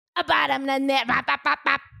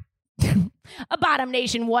A Bottom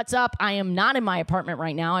Nation, what's up? I am not in my apartment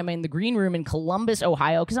right now. I'm in the green room in Columbus,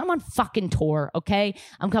 Ohio, because I'm on fucking tour, okay?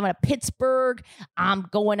 I'm coming to Pittsburgh. I'm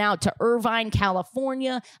going out to Irvine,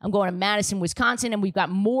 California. I'm going to Madison, Wisconsin, and we've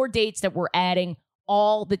got more dates that we're adding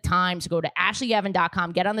all the time. So go to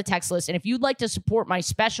ashleygavin.com, get on the text list. And if you'd like to support my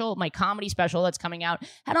special, my comedy special that's coming out,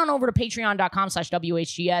 head on over to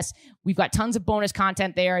patreon.com/WHGS. We've got tons of bonus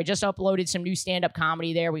content there. I just uploaded some new stand-up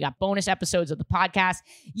comedy there. We got bonus episodes of the podcast,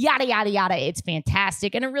 yada, yada, yada. It's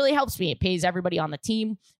fantastic. And it really helps me. It pays everybody on the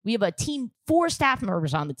team. We have a team, 4 staff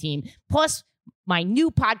members on the team, plus my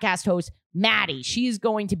new podcast host, Maddie. She is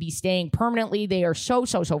going to be staying permanently. They are so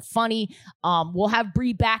funny. We'll have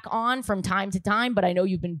Bree back on from time to time, but I know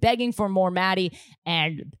you've been begging for more Maddie,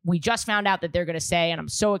 and we just found out that they're going to say, and I'm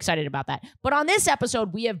so excited about that. But on this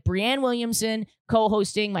episode, we have Brianne Williamson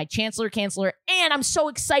co-hosting, my Chancellor Canceller, and I'm so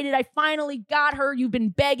excited. I finally got her. You've been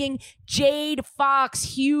begging. Jade Fox,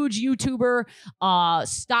 huge YouTuber,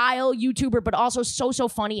 style YouTuber, but also so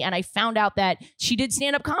funny. And I found out that she did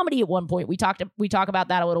stand-up comedy at one point. We talk about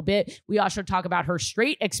that a little bit. We also talk about her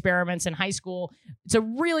straight experiments in high school. It's a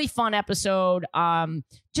really fun episode.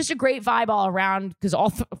 Just a great vibe all around, because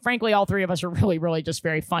frankly, all three of us are really just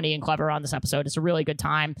very funny and clever on this episode. It's a really good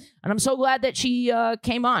time. And I'm so glad that she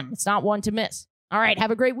came on. It's not one to miss. All right,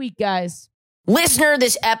 have a great week, guys. Listener,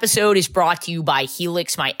 this episode is brought to you by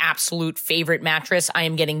Helix, my absolute favorite mattress. I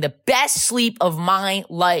am getting the best sleep of my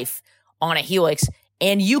life on a Helix.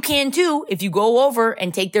 And you can too if you go over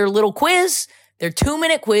and take their little quiz, their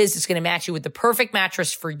 2-minute quiz. It's going to match you with the perfect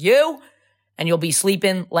mattress for you, and you'll be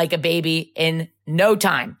sleeping like a baby in no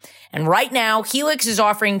time. And right now, Helix is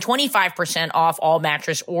offering 25% off all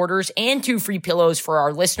mattress orders and 2 free pillows for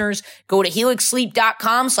our listeners. Go to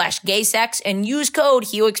helixsleep.com/gaysex and use code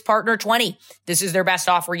HelixPartner20. This is their best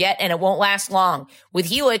offer yet, and it won't last long. With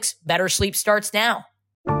Helix, better sleep starts now.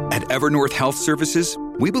 At Evernorth Health Services,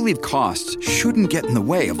 we believe costs shouldn't get in the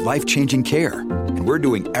way of life-changing care, and we're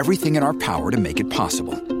doing everything in our power to make it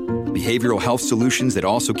possible. Behavioral health solutions that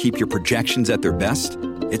also keep your projections at their best?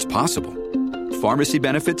 It's possible. Pharmacy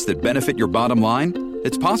benefits that benefit your bottom line?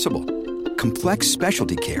 It's possible. Complex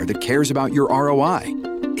specialty care that cares about your ROI?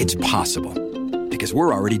 It's possible. Because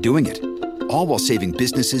we're already doing it. All while saving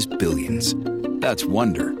businesses billions. That's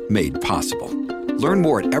Wonder made possible. Learn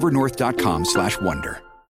more at evernorth.com/wonder.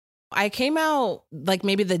 I came out like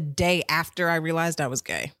maybe the day after I realized I was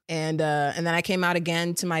gay. And then I came out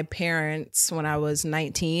again to my parents when I was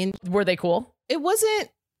 19. Were they cool? It wasn't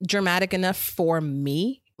dramatic enough for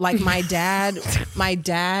me. Like my dad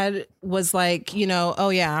was like, oh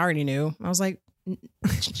yeah, I already knew. I was like,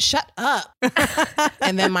 shut up.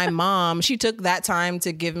 And then my mom, she took that time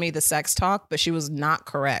to give me the sex talk, but she was not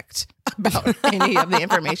correct about any of the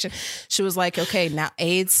information. She was like, okay, now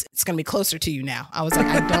AIDS, it's going to be closer to you now. I was like,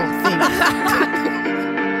 I don't think.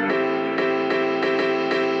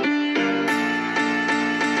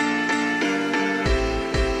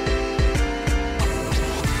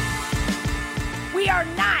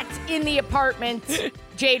 In the apartment.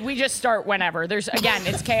 Jade, we just start whenever.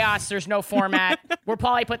 It's chaos. There's no format. We'll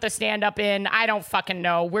probably put the stand-up in. I don't fucking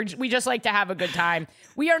know. We just like to have a good time.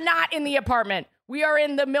 We are not in the apartment. We are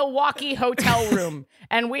in the Milwaukee hotel room,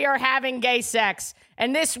 and we are having gay sex.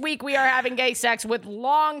 And this week we are having gay sex with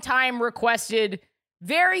long-time requested,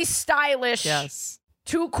 very stylish, yes,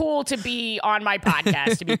 too cool to be on my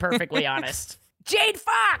podcast, to be perfectly honest. Jade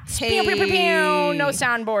Fox! Hey. Pew, pew, pew, pew. No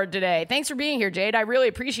soundboard today. Thanks for being here, Jade. I really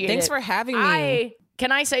appreciate Thanks it. for having me.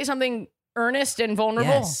 Can I say something earnest and vulnerable?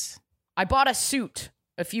 Yes. I bought a suit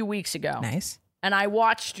a few weeks ago. Nice. And I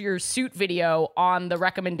watched your suit video on the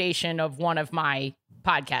recommendation of one of my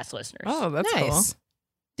podcast listeners. Oh, that's nice. cool.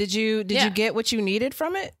 Did you get what you needed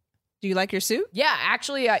from it? Do you like your suit? Yeah,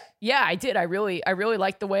 actually, I did. I really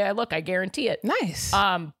like the way I look. I guarantee it. Nice.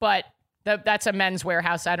 But that's a Men's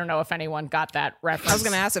Warehouse. I don't know if anyone got that reference. I was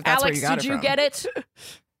going to ask if that's Alex, where you got it from. did you get it?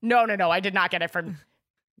 No. I did not get it from...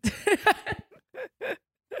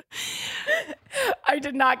 I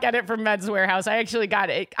did not get it from Men's Warehouse. I actually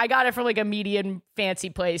got it. I got it from like a medium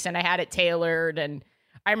fancy place, and I had it tailored. And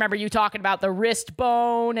I remember you talking about the wrist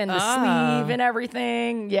bone and the sleeve and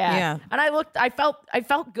everything. Yeah. And I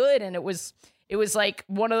felt good, and it was like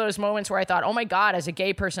one of those moments where I thought, oh my God, as a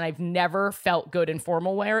gay person, I've never felt good in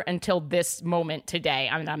formal wear until this moment today.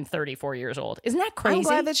 I'm 34 years old. Isn't that crazy? I'm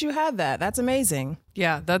glad that you had that. That's amazing.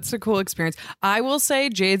 Yeah, that's a cool experience. I will say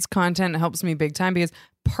Jade's content helps me big time because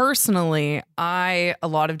personally, I a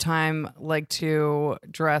lot of time like to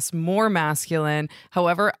dress more masculine.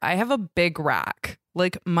 However, I have a big rack.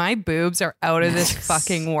 Like my boobs are out of this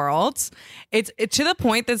fucking world. It's to the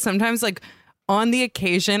point that sometimes like on the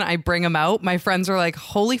occasion I bring them out, my friends are like,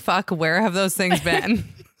 holy fuck, where have those things been?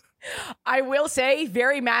 I will say,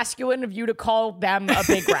 very masculine of you to call them a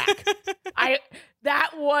big rack.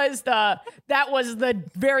 That was the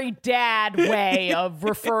very dad way of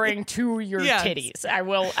referring to your titties. I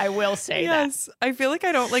will say that. I feel like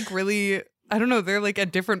I don't like really, I don't know, they're like a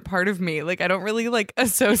different part of me. Like I don't really like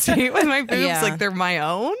associate with my boobs like they're my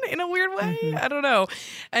own in a weird way. I don't know.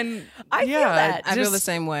 And I feel that. I feel the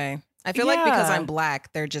same way. I feel like because I'm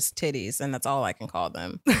black, they're just titties, and that's all I can call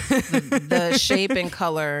them. The shape and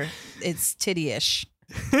color, it's titty-ish.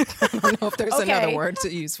 I don't know if there's another word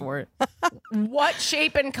to use for it. What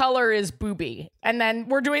shape and color is booby? And then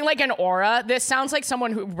we're doing like an aura. This sounds like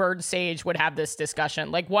someone who Bird Sage would have this discussion.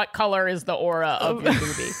 Like, what color is the aura of your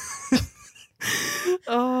booby?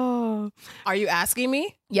 Are you asking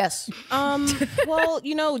me? Yes. Well,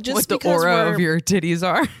 just what the because aura of your titties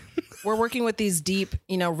are. We're working with these deep,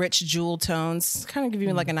 rich jewel tones, kind of give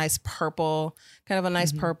you like a nice purple,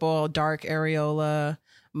 purple, dark areola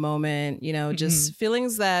moment, just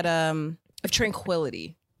feelings that of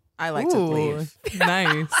tranquility. I like to believe.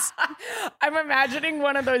 Nice. I'm imagining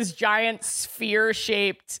one of those giant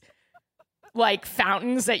sphere-shaped like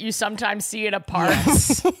fountains that you sometimes see in a park.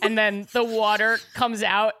 Yes. And then the water comes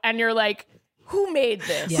out and you're like, who made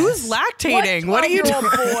this? Yes. Who's lactating? What are you doing?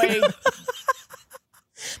 Boy?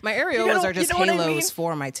 My areolas are just halos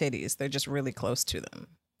for my titties. They're just really close to them.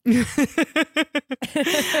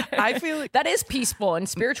 I feel like that is peaceful and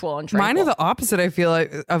spiritual and tranquil. Mine are the opposite. I feel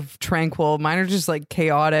like of tranquil. Mine are just like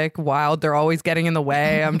chaotic, wild. They're always getting in the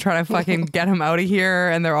way. I'm trying to fucking get them out of here,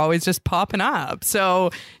 and they're always just popping up.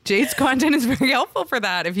 So Jade's content is very helpful for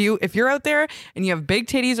that. If you're out there and you have big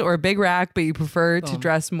titties or a big rack, but you prefer to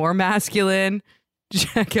dress more masculine,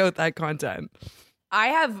 check out that content. I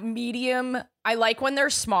have medium. I like when they're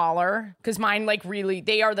smaller because mine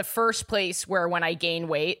they are the first place where when I gain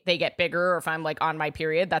weight, they get bigger. Or if I'm like on my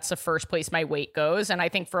period, that's the first place my weight goes. And I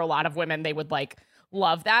think for a lot of women, they would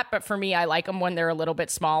love that. But for me, I like them when they're a little bit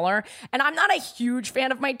smaller. And I'm not a huge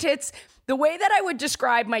fan of my tits. The way that I would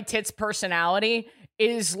describe my tits personality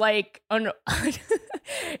is like a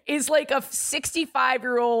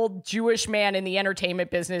 65-year-old Jewish man in the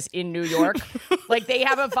entertainment business in New York. Like they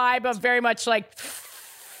have a vibe of very much like,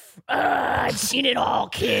 I've seen it all,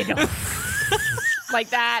 kid. Like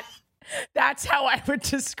that. That's how I would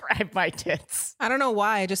describe my tits. I don't know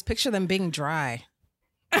why. I just picture them being dry.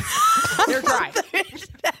 They're dry. They're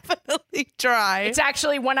definitely dry. It's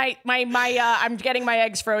actually when I'm getting my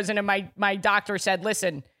eggs frozen and my doctor said,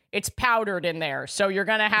 listen, it's powdered in there, so you're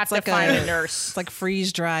gonna have to find a nurse. It's like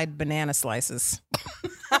freeze-dried banana slices.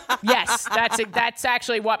 Yes, that's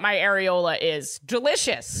actually what my areola is.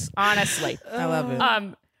 Delicious, honestly. I love it.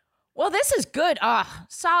 Well, this is good.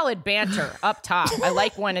 Solid banter up top. I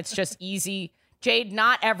like when it's just easy. Jade,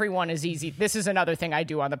 not everyone is easy. This is another thing I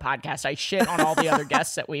do on the podcast. I shit on all the other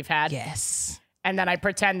guests that we've had. Yes. And then I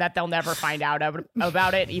pretend that they'll never find out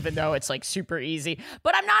about it, even though it's like super easy.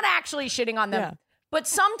 But I'm not actually shitting on them. Yeah. But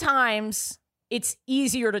sometimes it's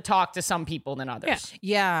easier to talk to some people than others.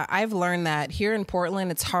 Yeah, I've learned that here in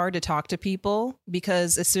Portland, it's hard to talk to people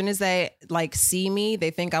because as soon as they see me,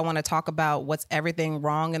 they think I want to talk about what's everything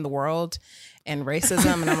wrong in the world and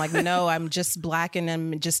racism. And I'm like, no, I'm just black and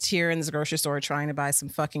I'm just here in this grocery store trying to buy some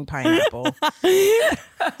fucking pineapple.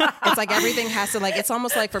 It's like everything has to it's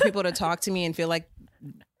almost like for people to talk to me and feel like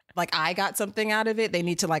I got something out of it, they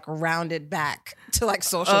need to round it back to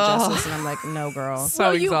social justice. And I'm like, no, girl.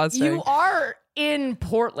 So exhausting. You are in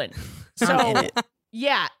Portland. So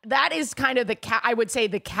yeah, that is kind of I would say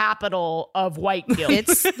the capital of white guilt.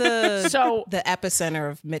 It's the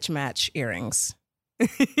epicenter of mismatch earrings.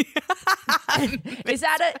 Is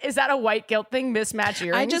that a white guilt thing? Mismatch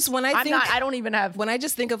earrings? When I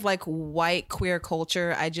just think of white queer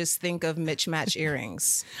culture, I just think of mismatch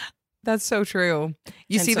earrings. That's so true.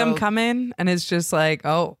 You see them come in and it's just like,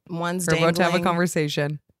 oh, one's we're dangling. about to have a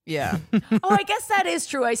conversation. Yeah. Oh, I guess that is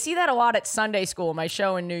true. I see that a lot at Sunday school, my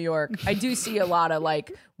show in New York. I do see a lot of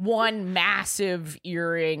one massive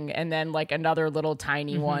earring and then another little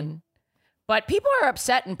tiny one. But people are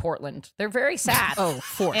upset in Portland. They're very sad. Oh,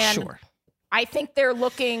 for sure. I think they're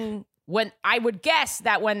looking I would guess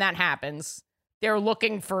that when that happens, they're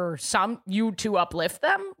looking for you to uplift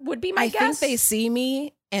them would be my guess. I think they see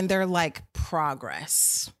me and they're like,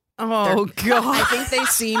 progress. Oh, God. I think they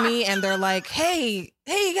see me and they're like, hey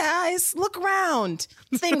guys, look around.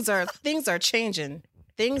 Things are changing.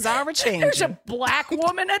 Things are changing. There's a black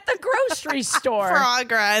woman at the grocery store.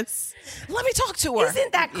 Progress. Let me talk to her.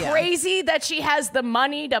 Isn't that crazy that she has the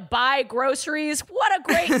money to buy groceries? What a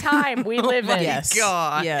great time we live in. Yes.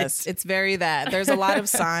 God. Yes, it's very that. There's a lot of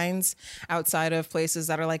signs outside of places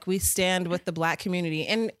that are like, we stand with the black community.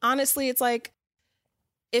 And honestly, it's like,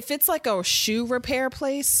 if it's like a shoe repair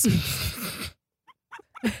place,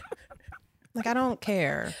 like, I don't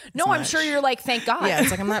care. No, I'm sure you're like, thank God. Yeah,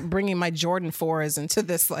 it's like, I'm not bringing my Jordan 4s into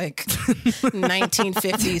this like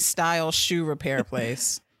 1950s style shoe repair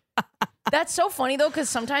place. That's so funny though, because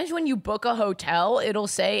sometimes when you book a hotel, it'll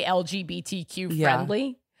say LGBTQ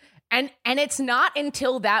friendly. And it's not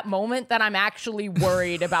until that moment that I'm actually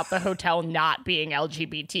worried about the hotel not being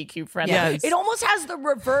LGBTQ friendly. Yes. It almost has the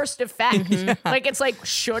reversed effect. Like, it's like,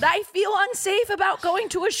 should I feel unsafe about going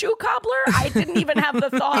to a shoe cobbler? I didn't even have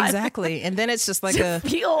the thought. Exactly. And then it's just like a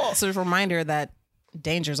Feel. sort of reminder that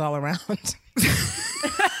danger's all around.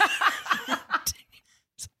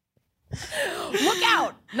 Look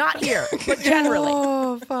out. Not here, but generally.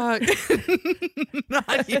 Oh, fuck.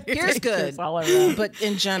 Not here. Here's good. All around. But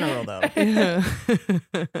in general, though.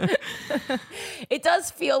 It does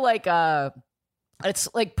feel like it's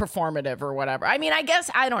like performative or whatever. I mean, I guess,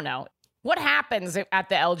 I don't know. What happens at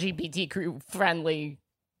the LGBTQ friendly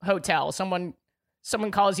hotel? Someone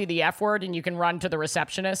calls you the F word and you can run to the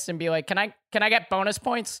receptionist and be like, can I get bonus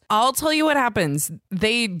points? I'll tell you what happens.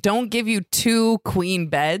 They don't give you 2 queen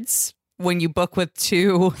beds when you book with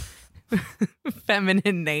 2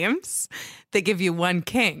 feminine names. They give you 1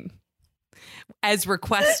 king as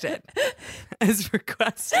requested. As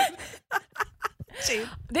requested.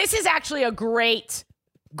 This is actually a great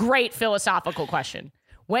philosophical question.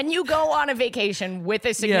 When you go on a vacation with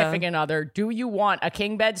a significant other, do you want a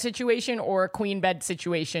king bed situation or a queen bed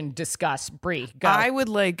situation? Discuss. Bree, go. I would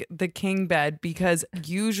like the king bed because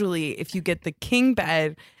usually if you get the king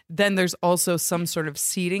bed, then there's also some sort of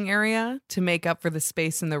seating area to make up for the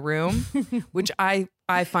space in the room, which I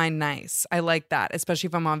find nice. I like that, especially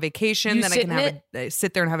if I'm on vacation. You then I can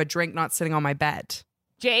sit there and have a drink, not sitting on my bed.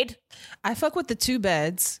 Jade? I fuck with the 2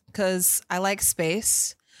 beds because I like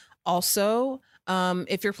space. Also,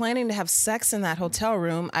 if you're planning to have sex in that hotel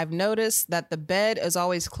room, I've noticed that the bed is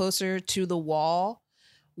always closer to the wall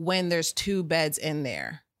when there's 2 beds in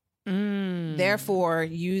there. Therefore,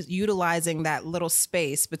 utilizing that little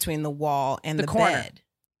space between the wall and the corner. bed.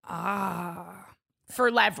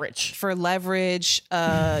 For leverage. For leverage,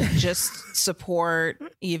 just support,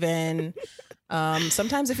 even.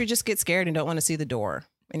 Sometimes if you just get scared and don't want to see the door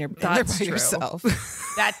and you're in there by yourself.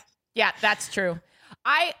 That's true.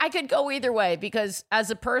 I could go either way because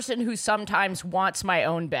as a person who sometimes wants my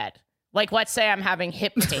own bed, like let's say I'm having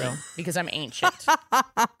hip pain because I'm ancient.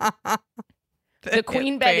 The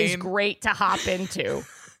queen bed is great to hop into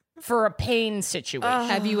for a pain situation.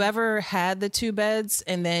 Have you ever had the 2 beds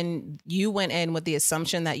and then you went in with the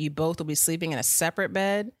assumption that you both will be sleeping in a separate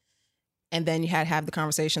bed and then you had to have the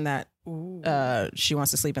conversation that she wants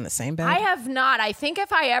to sleep in the same bed? I have not. I think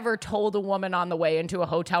if I ever told a woman on the way into a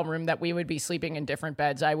hotel room that we would be sleeping in different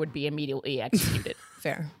beds, I would be immediately executed.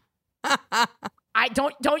 Fair.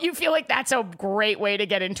 Don't you feel like that's a great way to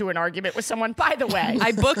get into an argument with someone? By the way,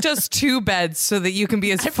 I booked us 2 beds so that you can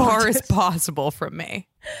be as far as possible from me.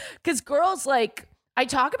 Because girls, like,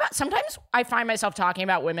 sometimes I find myself talking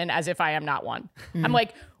about women as if I am not one. I'm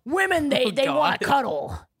like, women, they want to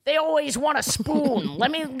cuddle. They always want a spoon.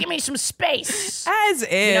 Give me some space. As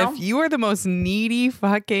if you are the most needy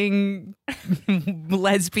fucking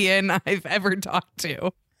lesbian I've ever talked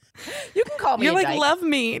to. You can call me You're a like, dyke. love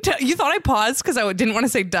me. You thought I paused because I didn't want to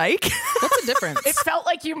say dyke? What's the difference? It felt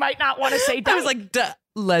like you might not want to say dyke. I was like,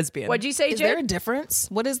 lesbian. What'd you say, Is Jade? there a difference?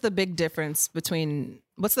 What is the big difference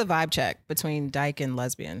what's the vibe check between dyke and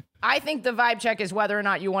lesbian? I think the vibe check is whether or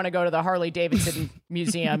not you want to go to the Harley Davidson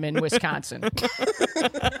Museum in Wisconsin.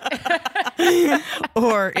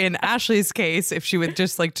 Or in Ashley's case, if she would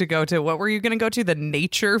just like to go to, what were you going to go to? The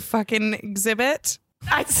nature fucking exhibit?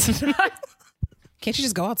 Can't you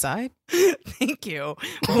just go outside? Thank you.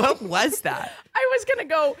 What was that? I was gonna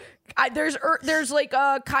go. There's like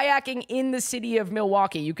kayaking in the city of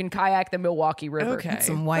Milwaukee. You can kayak the Milwaukee River. Okay.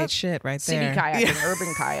 Some white shit right City there. kayaking,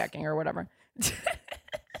 urban kayaking, or whatever.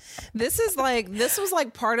 This was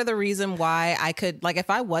like part of the reason why I could, like,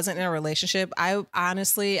 if I wasn't in a relationship, I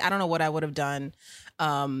don't know what I would have done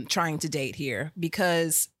trying to date here,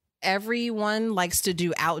 because everyone likes to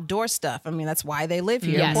do outdoor stuff. I mean, that's why they live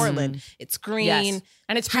here in Portland. It's green,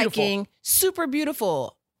 and it's beautiful. hiking, super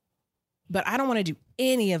beautiful. But I don't want to do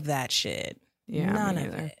any of that shit. Yeah, None me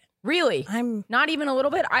of neither. it. Really? I'm Not even a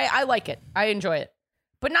little bit? I like it. I enjoy it.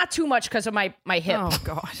 But not too much because of my hip. Oh,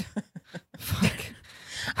 God. Fuck.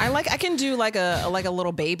 I can do like a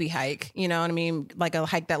little baby hike. You know what I mean? Like a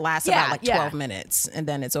hike that lasts about like 12 minutes, and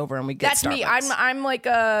then it's over, and we get. That's Starbucks. me. I'm like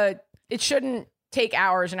it shouldn't take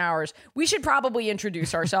hours and hours. We should probably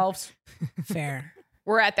introduce ourselves. Fair.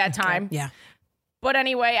 We're at that time. Yeah. But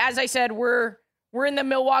anyway, as I said, we're in the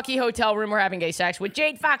Milwaukee hotel room. We're having gay sex with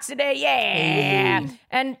Jade Fox today. Yeah.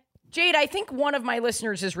 And Jade, I think one of my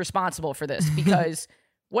listeners is responsible for this because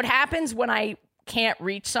what happens when I can't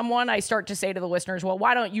reach someone, I start to say to the listeners, well,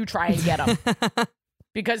 why don't you try and get them?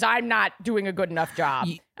 Because I'm not doing a good enough job.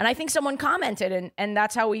 And I think someone commented, and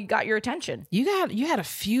that's how we got your attention. You had a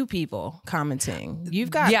few people commenting.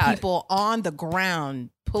 You've got people on the ground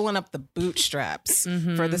pulling up the bootstraps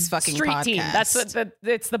for this fucking street podcast. Team. That's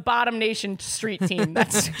it's the Bottom Nation street team.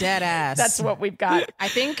 That's dead ass. That's what we've got. I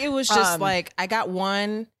think it was just like I got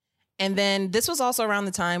one, and then this was also around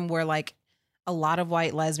the time where like a lot of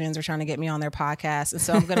white lesbians were trying to get me on their podcast, and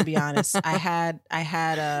so I'm going to be honest. I had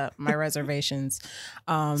my reservations.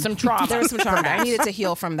 Some trauma. There was some trauma. I needed to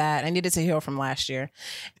heal from that. I needed to heal from last year.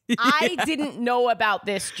 I didn't know about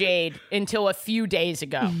this, Jade, until a few days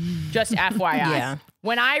ago. Just FYI. Yeah.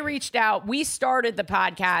 When I reached out, we started the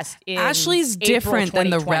podcast in Ashley's April different than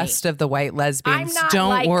the 2020. rest of the white lesbians. I'm not Don't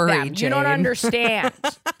like worry, them. Jade. You don't understand.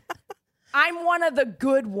 I'm one of the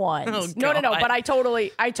good ones. Oh, no, God. but I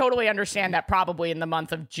totally understand that probably in the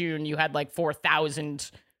month of June you had like 4,000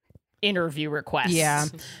 interview requests. Yeah.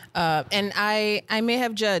 And I may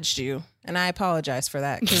have judged you, and I apologize for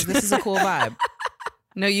that because this is a cool vibe.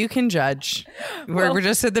 No, you can judge. We're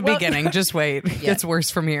just at the beginning. Just wait. It gets worse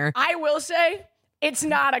from here. I will say it's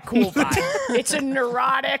not a cool vibe. It's a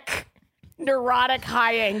neurotic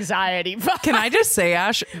high anxiety vibe. Can I just say,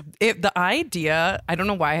 Ash, the idea, I don't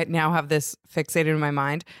know why I now have this fixated in my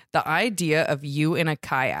mind, the idea of you in a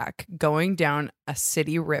kayak going down a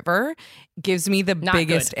city river gives me the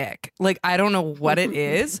biggest ick. Like, I don't know what it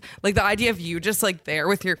is. Like, the idea of you just like there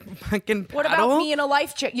with your fucking paddle. What about me in a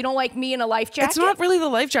life jacket? You don't like me in a life jacket? It's not really the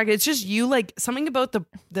life jacket. It's just you, like, something about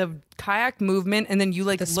the kayak movement and then you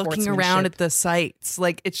like looking around at the sights.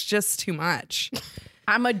 Like, it's just too much.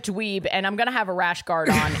 I'm a dweeb, and I'm going to have a rash guard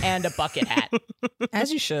on and a bucket hat.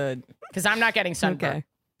 As you should. Because I'm not getting sunburned. Okay.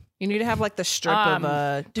 You need to have like the strip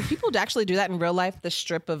of do people actually do that in real life? The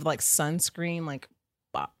strip of like sunscreen, like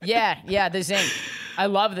yeah, the zinc. I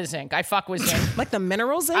love the zinc. I fuck with zinc. like the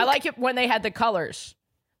mineral zinc. I like it when they had the colors.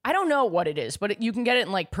 I don't know what it is, but you can get it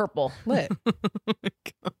in like purple. Lit.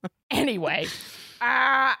 Anyway,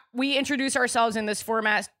 we introduce ourselves in this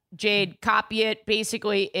format. Jade, copy it.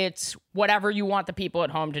 Basically, it's whatever you want the people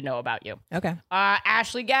at home to know about you. Okay.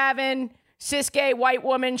 Ashley Gavin, cis gay white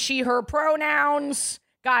woman, she, her pronouns.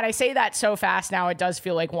 God, I say that so fast now, it does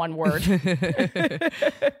feel like one word.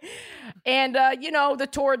 And, the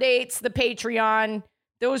tour dates, the Patreon,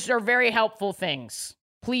 those are very helpful things.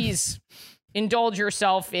 Please indulge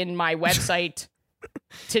yourself in my website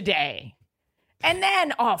today. And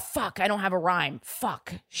then, oh, fuck, I don't have a rhyme.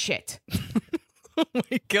 Fuck, shit. Oh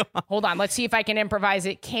my God. Hold on, let's see if I can improvise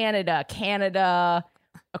it. Canada,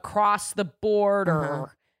 across the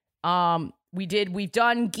border. We've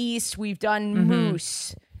done geese, we've done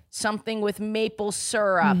moose, something with maple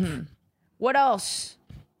syrup. What else?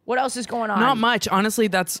 What else is going on? Not much. Honestly,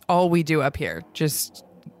 that's all we do up here. Just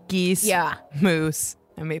geese, moose,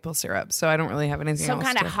 and maple syrup. So I don't really have anything else. Some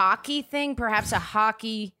kind of hockey thing, perhaps a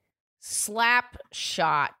hockey slap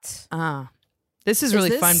shot. This is really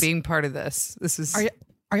fun being part of this. This is.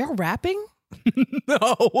 Are y'all rapping?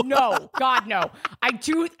 No, God, no. I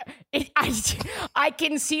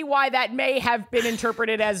can see why that may have been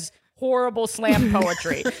interpreted as horrible slam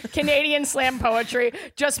poetry. Canadian slam poetry.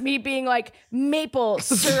 Just me being like, maple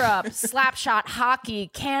syrup, slap shot, hockey,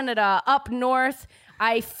 Canada, up north.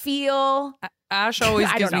 I feel. Ash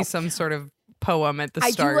always gives me some sort of poem at the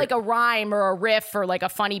start. I do like a rhyme or a riff or like a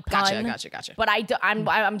funny pun. Gotcha. But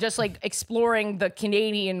I'm just like exploring the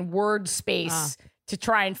Canadian word space to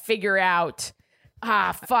try and figure out.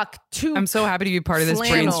 I'm so happy to be part of this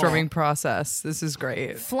brainstorming process. This is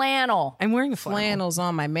great. Flannel. I'm wearing a flannel. Flannel's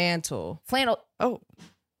on my mantle. Flannel. Oh.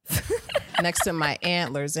 Next to my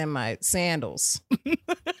antlers and my sandals.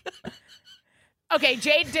 Okay,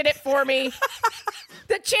 Jade did it for me.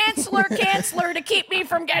 The chancellor to keep me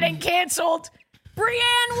from getting canceled.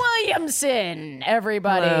 Brianne Williamson,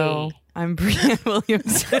 everybody. Hello. I'm Brianne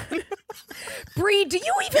Williamson. Bree, do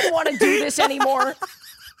you even want to do this anymore?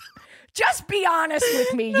 Just be honest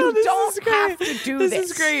with me. You don't have to do this.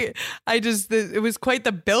 This is great. It was quite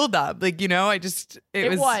the buildup. Like, it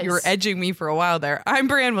was, you were edging me for a while there. I'm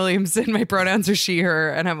Brianne Williamson. My pronouns are she, her,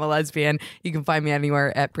 and I'm a lesbian. You can find me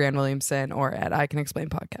anywhere at Brianne Williamson or at I Can Explain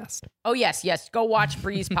Podcast. Oh, yes. Go watch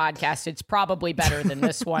Bree's podcast. It's probably better than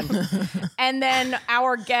this one. And then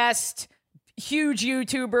our guest, huge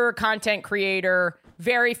YouTuber, content creator,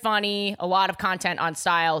 very funny, a lot of content on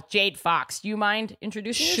style, Jade Fox. Do you mind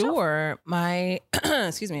introducing yourself? Sure. My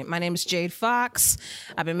name is Jade Fox.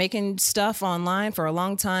 I've been making stuff online for a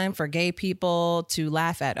long time for gay people to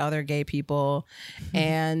laugh at other gay people.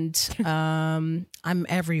 And I'm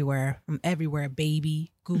everywhere. I'm everywhere,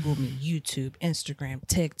 baby. Google me, YouTube, Instagram,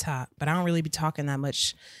 TikTok. But I don't really be talking that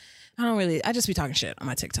much. I just be talking shit on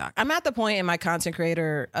my TikTok. I'm at the point in my content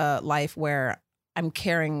creator life where I'm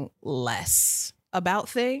caring less about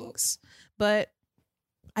things, but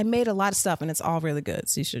I made a lot of stuff and it's all really good.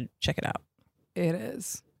 So you should check it out. It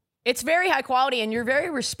is. It's very high quality and you're very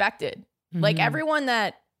respected. Mm-hmm. Like everyone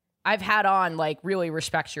that I've had on like really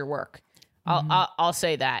respects your work. I'll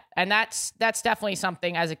say that. And that's definitely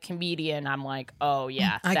something as a comedian. I'm like, oh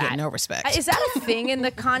yeah. I get no respect. Is that a thing in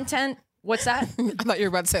the content? What's that? I thought you were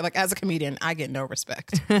about to say, like, as a comedian, I get no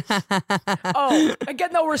respect. Oh, I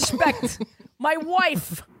get no respect. My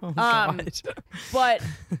wife. Oh, God. But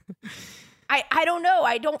I don't know.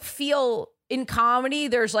 I don't feel in comedy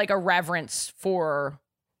there's like a reverence for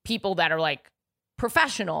people that are like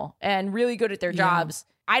professional and really good at their jobs.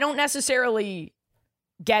 I don't necessarily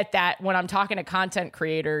get that when I'm talking to content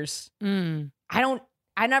creators.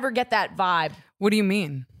 I never get that vibe. What do you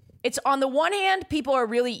mean? It's on the one hand, people are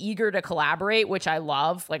really eager to collaborate, which I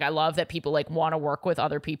love. Like, I love that people like want to work with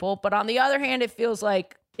other people. But on the other hand, it feels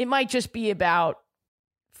like it might just be about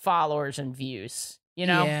followers and views, you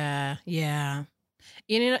know? Yeah.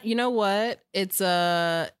 You know what? It's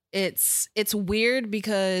weird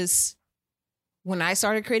because when I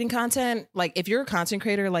started creating content, like if you're a content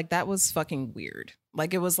creator, like that was fucking weird.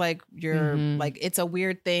 Like it was like you're like, it's a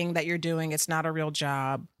weird thing that you're doing. It's not a real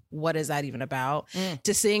job. What is that even about?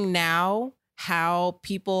 To seeing now how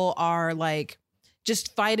people are like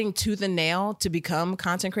just fighting tooth and nail to become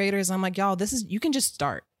content creators. I'm like, y'all, you can just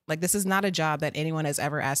start. Like, this is not a job that anyone has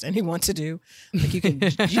ever asked anyone to do. Like, you can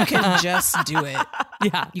just do it.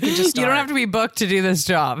 Yeah. You can just start. You don't have to be booked to do this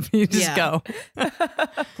job. You just go.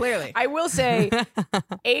 Clearly. I will say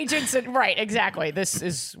agents and right, exactly. This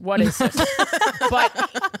is what is this?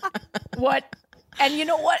 And you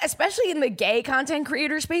know what? Especially in the gay content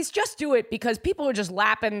creator space, just do it because people are just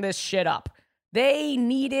lapping this shit up. They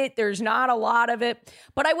need it. There's not a lot of it.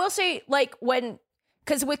 But I will say, like,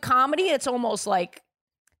 because with comedy, it's almost like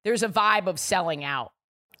there's a vibe of selling out.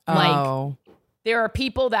 Like, there are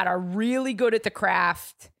people that are really good at the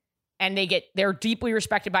craft and they're deeply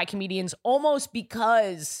respected by comedians almost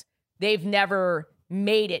because they've never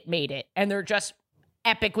made it. And they're just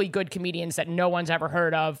epically good comedians that no one's ever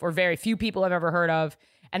heard of or very few people have ever heard of.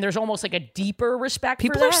 And there's almost like a deeper respect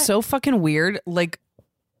people for that. Are so fucking weird. Like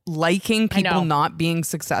liking people not being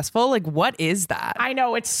successful. Like, what is that? I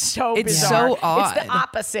know. It's so it's bizarre. So odd. It's the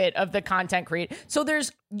opposite of the content creator. So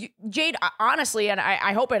there's Jade, honestly, and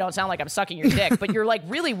I hope I don't sound like I'm sucking your dick, but you're like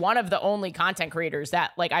really one of the only content creators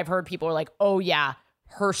that like I've heard people are like, oh yeah,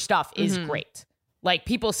 her stuff is great. Like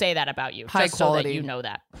people say that about you. High just quality. So that you know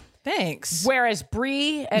that. Thanks. Whereas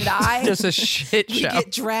Bree and I just a shit show. We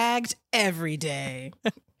get dragged every day.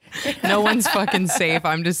 No one's fucking safe.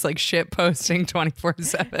 I'm just like shit posting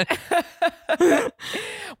 24/7.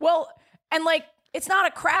 Well, and like it's not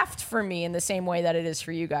a craft for me in the same way that it is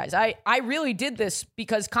for you guys. I really did this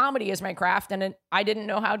because comedy is my craft, and I didn't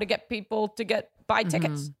know how to get people to buy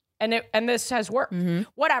tickets, and this has worked.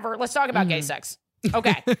 Whatever. Let's talk about gay sex.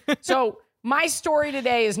 Okay, so my story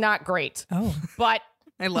today is not great. But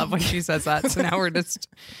I love when she says that. So now we're just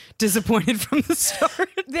disappointed from the story.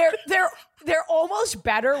 They're almost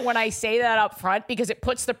better when I say that up front because it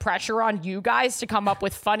puts the pressure on you guys to come up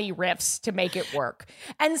with funny riffs to make it work.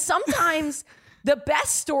 And sometimes the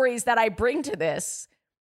best stories that I bring to this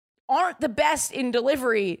aren't the best in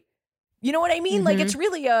delivery. You know what I mean? Like it's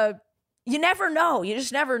really you never know. You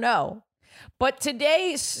just never know. But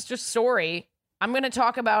today's story, I'm going to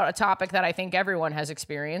talk about a topic that I think everyone has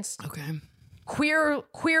experienced. Okay.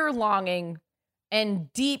 Queer longing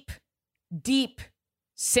and deep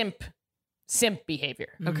simp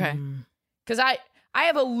behavior. Okay. Because I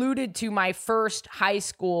have alluded to my first high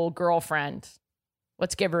school girlfriend.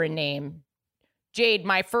 Let's give her a name. Jade,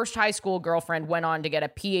 my first high school girlfriend, went on to get a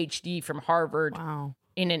PhD from Harvard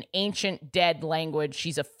in an ancient dead language.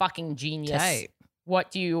 She's a fucking genius. Tight. What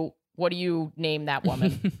do you name that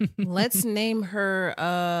woman? Let's name her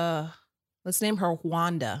Let's name her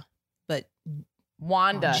Wanda, but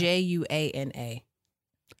Wanda, Juana.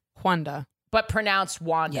 Wanda. but pronounced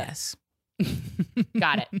Wanda. Yes.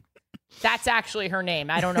 Got it. That's actually her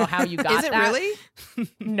name. I don't know how you got Is it that. really?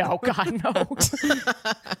 No, God, no.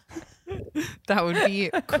 That would be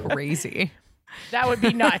crazy. That would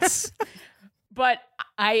be nuts. But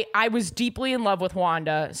I was deeply in love with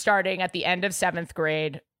Wanda starting at the end of 7th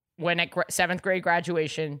grade. When at 7th grade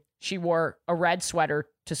graduation, she wore a red sweater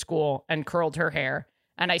to school and curled her hair.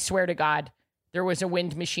 And I swear to God, there was a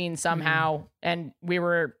wind machine somehow, and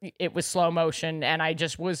it was slow motion, and I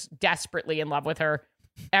just was desperately in love with her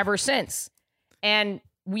ever since. And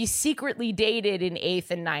we secretly dated in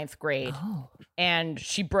 8th and 9th grade. Oh. And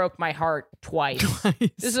she broke my heart twice.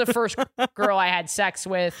 This is the first girl I had sex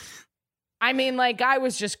with. I mean, like, I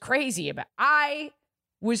was just crazy about it. I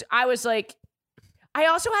was like, I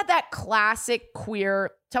also had that classic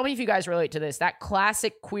queer, tell me if you guys relate to this, that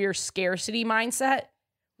classic queer scarcity mindset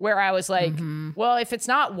where I was like, well, if it's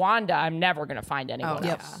not Wanda, I'm never going to find anyone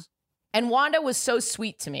else. And Wanda was so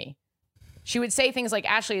sweet to me. She would say things like,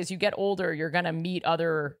 Ashley, as you get older, you're going to meet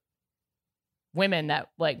other women that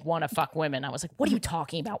like want to fuck women. I was like, what are you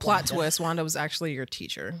talking about? Plot Wanda? twist, Wanda was actually your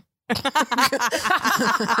teacher.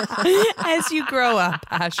 As you grow up,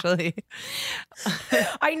 Ashley.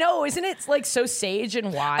 I know, isn't it like so sage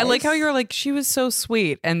and wise? I like how you're like, she was so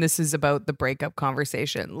sweet. And this is about the breakup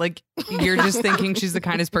conversation. Like, you're just thinking she's the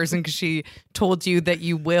kindest person because she told you that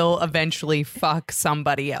you will eventually fuck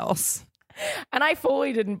somebody else. And I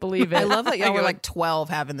fully didn't believe it. I love that y'all were like 12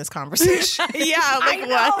 having this conversation. Yeah, like I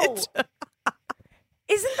know. what?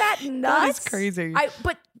 Isn't that nuts? That is crazy.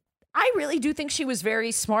 But I really do think she was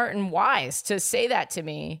very smart and wise to say that to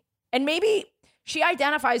me. And maybe she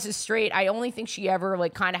identifies as straight. I only think she ever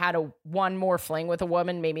like kind of had one more fling with a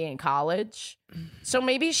woman, maybe in college. So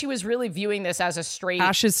maybe she was really viewing this as a straight.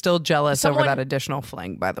 Ash is still jealous over that additional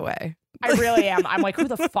fling, by the way. I really am. I'm like, who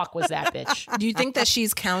the fuck was that bitch? Do you think that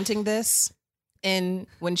she's counting this? And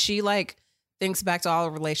when she like thinks back to all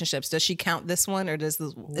her relationships, does she count this one, or is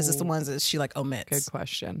this the ones that she like omits? Good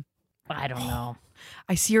question. I don't know.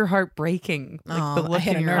 I see your heart breaking. Like the look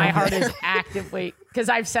in your My eye. heart is actively, because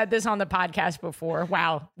I've said this on the podcast before.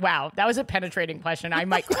 Wow. That was a penetrating question. I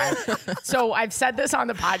might cry. So I've said this on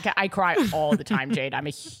the podcast. I cry all the time, Jade. I'm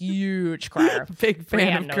a huge crier. Big fan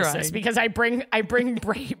Brianne of knows crying. this because I bring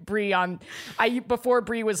Bree on. Before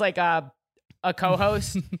Bree was like a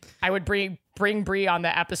co-host, I would bring Bree on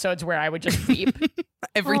the episodes where I would just weep.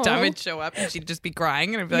 Every time I'd show up and she'd just be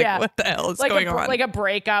crying and I'd be like, what the hell is going on? Like a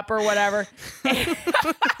breakup or whatever.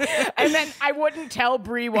 And then I wouldn't tell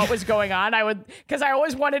Bree what was going on. Because I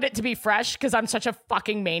always wanted it to be fresh because I'm such a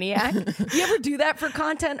fucking maniac. You ever do that for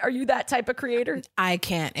content? Are you that type of creator? I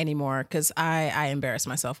can't anymore because I embarrass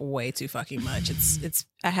myself way too fucking much. It's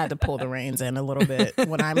I had to pull the reins in a little bit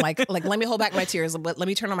when I'm like let me hold back my tears. Let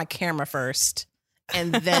me turn on my camera first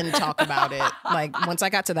and then talk about it. Like once I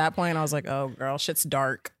got to that point, I was like, oh girl, shit's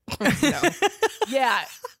dark. No. Yeah.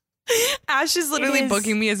 Ash is literally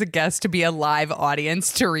booking me as a guest to be a live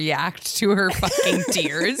audience to react to her fucking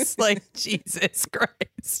tears. Like, Jesus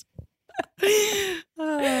Christ.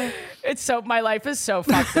 My life is so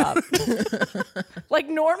fucked up. Like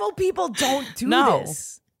normal people don't do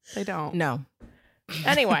this. They don't. No.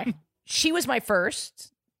 Anyway, she was my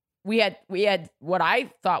first. We had what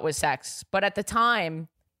I thought was sex, but at the time,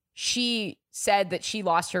 she said that she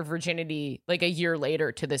lost her virginity like a year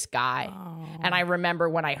later to this guy. Oh. And I remember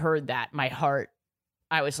when I heard that,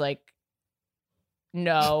 I was like,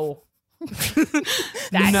 no.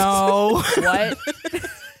 No. What?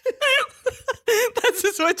 That's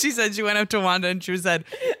just what she said. She went up to Wanda and she said,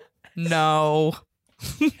 no.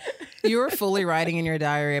 You were fully writing in your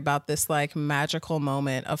diary about this like magical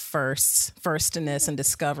moment of firstness and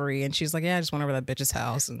discovery. And she's like, yeah, I just went over to that bitch's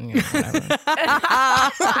house and whatever.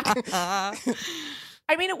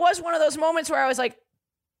 I mean, it was one of those moments where I was like,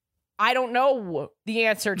 I don't know the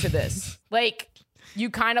answer to this. Like, you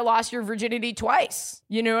kind of lost your virginity twice.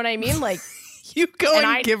 You know what I mean? Like, you go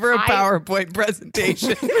and give her a PowerPoint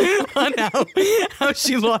presentation on how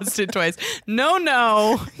she lost it twice.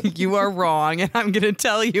 No, you are wrong, and I'm going to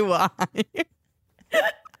tell you why.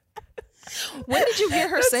 When did you hear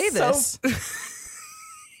her say this?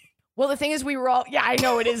 Well, the thing is, we were all, I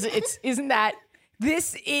know it is. Isn't that,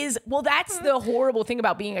 that's the horrible thing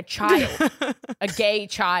about being a child, a gay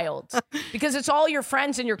child, because it's all your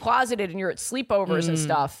friends and you're closeted and you're at sleepovers and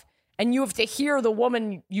stuff. And you have to hear the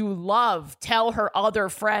woman you love tell her other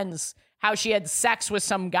friends how she had sex with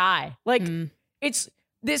some guy. Like, it's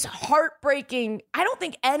this heartbreaking. I don't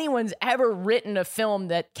think anyone's ever written a film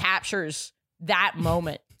that captures that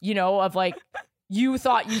moment, of like, you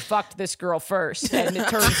thought you fucked this girl first, and it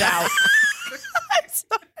turns out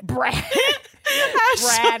Brad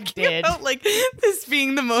did. Like this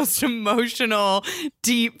being the most emotional,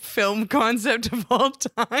 deep film concept of all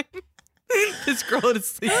time. This girl at a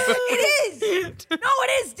sleepover. It is. No,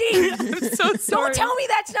 it is deep. I'm so sorry. Don't tell me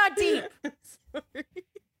that's not deep.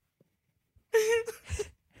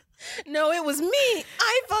 No, it was me.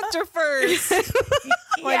 I fucked her first.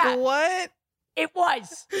 Like, Yeah. what? It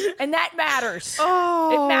was. And that matters.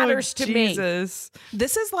 Oh, It matters to me. Jesus.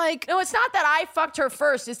 This is like, No, it's not that I fucked her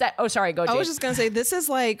first. It's that, oh, sorry, go, Jade. I was just gonna say, this is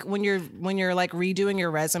like when you're like redoing your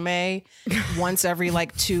resume once every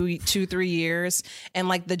like 3 years, and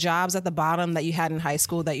like the jobs at the bottom that you had in high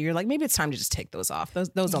school that you're like, maybe it's time to just take those off. Those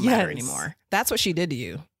don't matter Yes. anymore. That's what she did to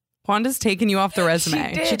you. Wanda's taking you off the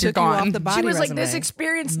resume. did. She took you off the body She was resume. like, this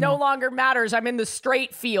experience no longer matters. I'm in the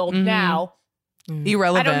straight field now.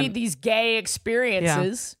 Irrelevant. I don't need these gay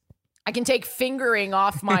experiences. I can take fingering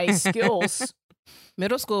off my skills.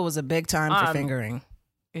 Middle school was a big time for fingering.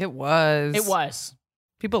 It was. It was.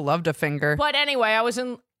 People loved a finger. But anyway, I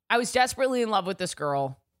was desperately in love with this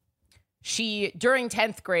girl. During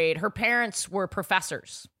 10th grade, her parents were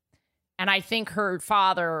professors. And I think her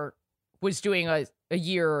father was doing a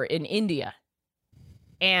year in India.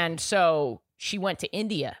 And so she went to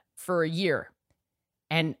India for a year.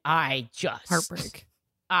 And I just... Heartbreak.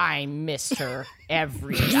 I missed her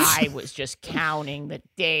I was just counting the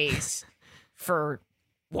days for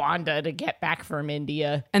Wanda to get back from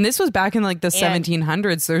India. And this was back in like the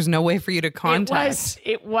 1700s. There's no way for you to contact.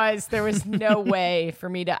 It was. There was no way for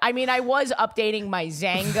me to. I mean, I was updating my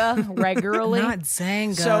Zanga regularly. Not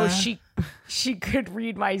Zanga. So she could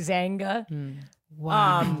read my Zanga.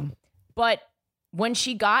 Wow. But when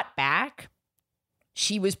she got back,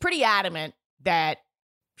 she was pretty adamant that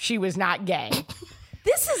she was not gay.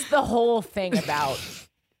 This is the whole thing about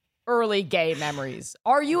early gay memories.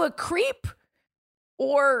 Are you a creep?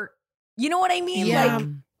 Or, you know what I mean? Yeah. Like,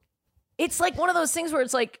 it's like one of those things where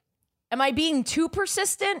it's like, am I being too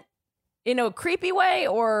persistent in a creepy way?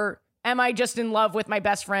 Or am I just in love with my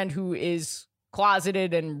best friend who is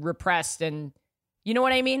closeted and repressed? And you know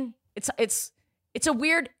what I mean? It's a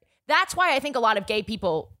weird, that's why I think a lot of gay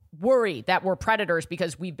people worry that we're predators,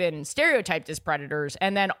 because we've been stereotyped as predators.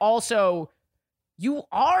 And then also, you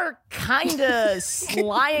are kind of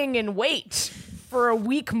lying in wait for a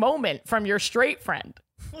weak moment from your straight friend.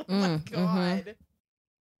 Oh my God.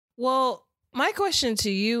 Well, my question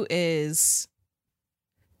to you is,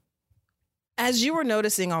 as you were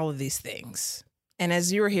noticing all of these things, and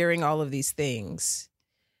as you were hearing all of these things,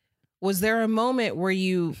 was there a moment where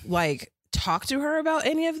you like talked to her about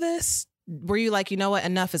any of this? Were you like, you know what,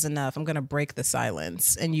 enough is enough, I'm gonna break the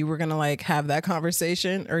silence, and you were gonna like have that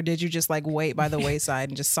conversation? Or did you just like wait by the wayside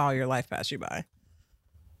and just saw your life pass you by?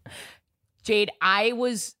 Jade, I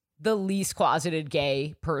was the least closeted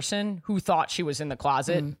gay person who thought she was in the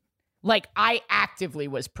closet. Like, I actively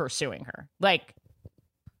was pursuing her. Like,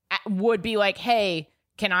 would be like, hey,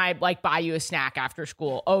 can I like buy you a snack after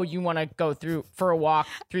school? Oh, you want to go for a walk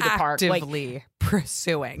through the park? Like, Actively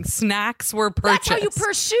pursuing. Snacks were purchased. that's how you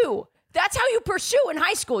pursue. That's how you pursue in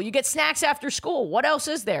high school. You get snacks after school. What else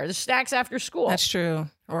is there? There's snacks after school. That's true.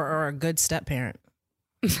 Or a good step parent.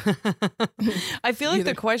 I feel like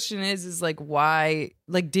the question is like, why,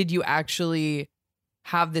 like, did you actually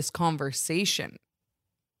have this conversation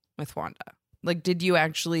with Wanda? Like, did you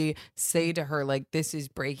actually say to her, like, this is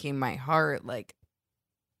breaking my heart? Like,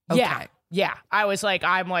 okay. Yeah. I was like,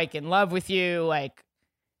 I'm like in love with you. Like,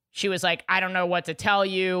 she was like, I don't know what to tell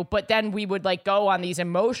you. But then we would like go on these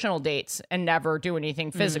emotional dates and never do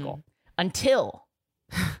anything physical until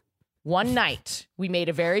one night we made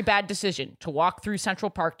a very bad decision to walk through Central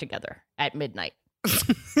Park together at midnight.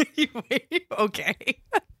 Okay.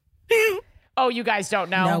 Oh, you guys don't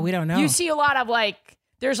know? No, we don't know. You see a lot of like,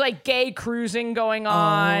 there's like gay cruising going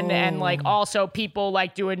on and like also people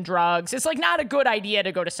like doing drugs. It's like not a good idea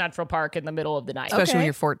to go to Central Park in the middle of the night. Especially when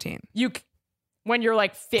you're 14. When you're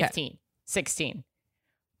like 15, 16.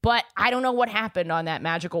 But I don't know what happened on that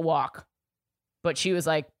magical walk. But she was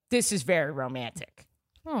like, this is very romantic.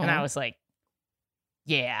 And I was like,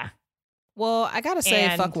 yeah. Well, I gotta say,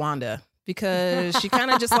 And- fuck Wanda, because she kind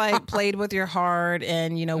of just like played with your heart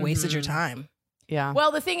and, you know, wasted your time. Yeah.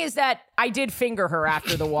 Well, the thing is that I did finger her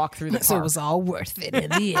after the walk through the park. So it was all worth it in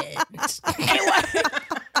the end.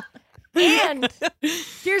 And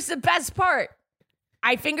here's the best part.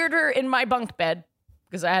 I fingered her in my bunk bed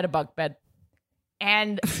because I had a bunk bed.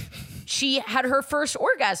 And she had her first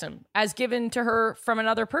orgasm as given to her from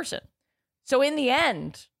another person. So in the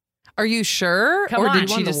end, Are you sure? Come or on. did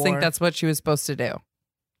she Won the just think war. that's what she was supposed to do?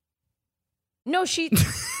 no, she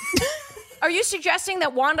Are you suggesting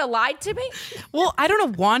that Wanda lied to me? Well, I don't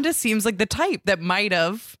know. Wanda seems like the type that might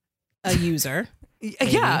have A user.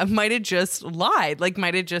 Yeah, might have just lied. Like,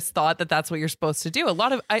 might have just thought that that's what you're supposed to do. A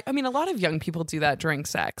lot of, I mean, a lot of young people do that during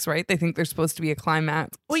sex, right? They think they're supposed to be a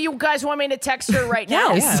climax. Well, you guys want me to text her right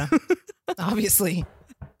now? Yeah. Obviously.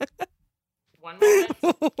 One moment.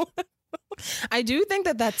 I do think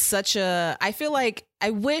that that's such a, I feel like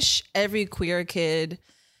I wish every queer kid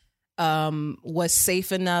was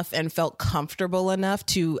safe enough and felt comfortable enough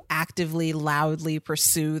to actively, loudly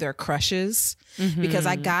pursue their crushes. Because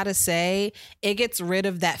I gotta say, it gets rid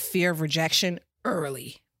of that fear of rejection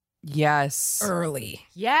early. Yes. Early.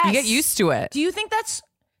 Yes. You get used to it. Do you think that's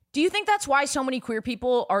why so many queer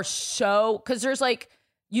people are so, because there's like,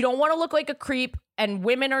 you don't want to look like a creep and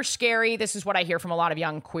women are scary. This is what I hear from a lot of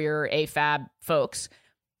young queer AFAB folks.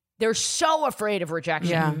 They're so afraid of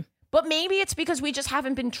rejection. Yeah. But maybe it's because we just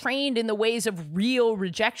haven't been trained in the ways of real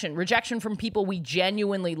rejection from people we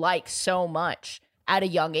genuinely like so much at a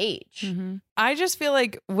young age. I just feel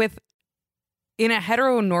like in a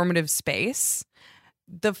heteronormative space,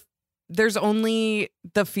 there's only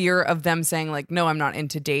the fear of them saying like, no, I'm not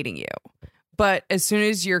into dating you. But as soon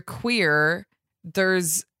as you're queer,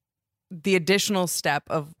 there's the additional step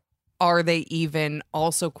of, are they even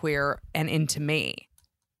also queer and into me?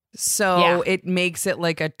 So it makes it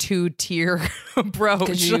like a 2-tier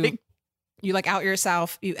approach. You like out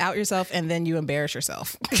yourself, and then you embarrass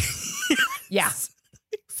yourself. Yeah.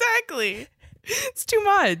 Exactly. It's too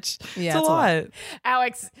much. Yeah, it's a lot.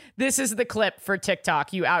 Alex, this is the clip for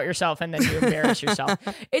TikTok. You out yourself and then you embarrass yourself.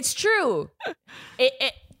 It's true.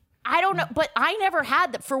 I don't know, but I never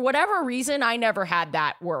had that. For whatever reason, I never had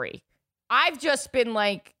that worry. I've just been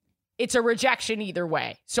like, it's a rejection either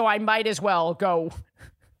way. So I might as well go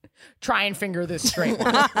try and finger this straight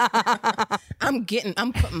one. I'm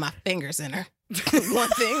putting my fingers in her. One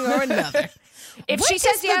thing or another. If she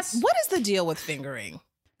says yes. What is the deal with fingering?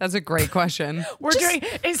 That's a great question.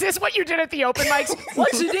 Is this what you did at the open mics?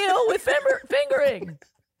 What's the deal with fingering?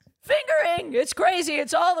 Fingering. It's crazy.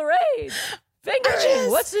 It's all the rage. Fingering.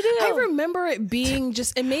 What's the deal? I remember it being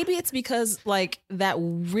just, and maybe it's because like that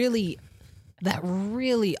really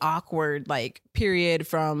awkward like period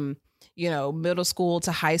from, middle school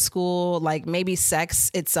to high school, like maybe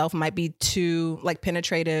sex itself might be too like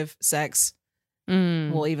penetrative sex.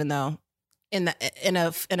 Well, even though in a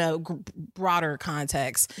broader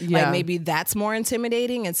context, like maybe that's more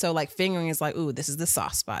intimidating. And so like fingering is like, ooh, this is the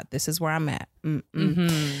soft spot. This is where I'm at.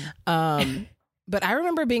 But I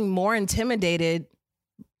remember being more intimidated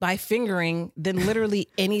by fingering than literally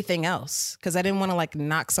anything else because I didn't want to like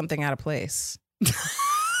knock something out of place.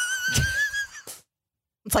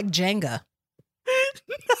 It's like Jenga.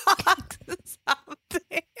 Knock something out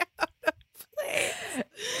of place.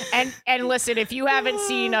 And listen, if you haven't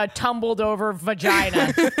seen a tumbled over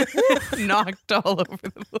vagina, knocked all over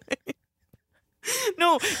the place.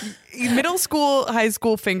 No, middle school, high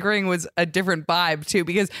school fingering was a different vibe too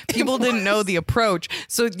because people didn't know the approach.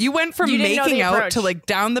 So you went from making out to like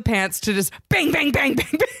down the pants to just bang, bang, bang, bang,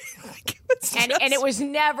 bang. And it was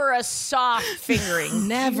never a soft fingering.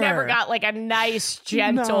 Never. You never got like a nice,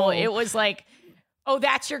 gentle. No. It was like, oh,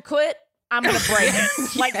 that's your clit? I'm going to break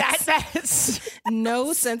it. Like that's...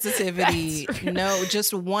 No sensitivity. No,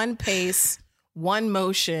 just one pace, one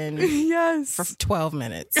motion. Yes. For 12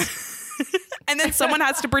 minutes. And then someone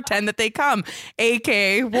has to pretend that they come,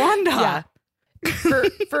 aka Wanda. Yeah.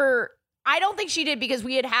 For I don't think she did because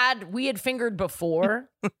we had fingered before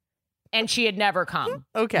and she had never come.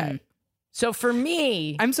 Okay. So for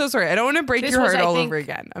me, I'm so sorry. I don't want to break your heart all over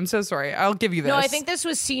again. I'm so sorry. I'll give you this. No, I think this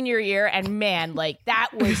was senior year and man, like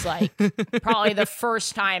that was like probably the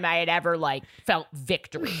first time I had ever like felt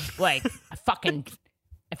victory. Like I fucking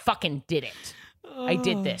did it. I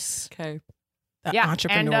did this. Okay.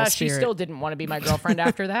 And she still didn't want to be my girlfriend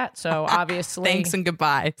after that. So obviously, thanks and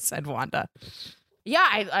goodbye, said Wanda.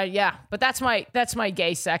 Yeah, but that's my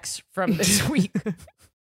gay sex from this week.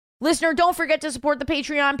 Listener, don't forget to support the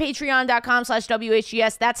Patreon,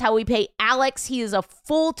 patreon.com/WHGS. That's how we pay Alex. He is a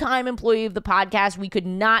full-time employee of the podcast. We could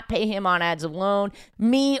not pay him on ads alone.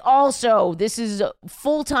 Me also. This is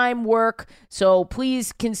full-time work, so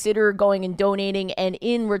please consider going and donating. And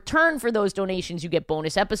in return for those donations, you get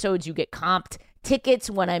bonus episodes, you get comped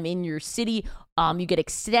tickets when I'm in your city. You get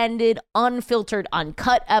extended, unfiltered,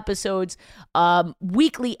 uncut episodes,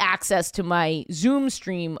 weekly access to my Zoom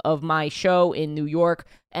stream of my show in New York,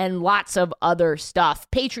 and lots of other stuff.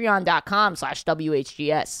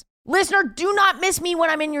 Patreon.com/WHGS. Listener, do not miss me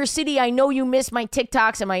when I'm in your city. I know you miss my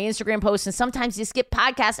TikToks and my Instagram posts, and sometimes you skip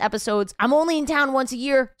podcast episodes. I'm only in town once a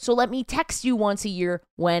year, so let me text you once a year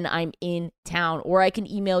when I'm in town. Or I can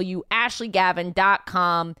email you,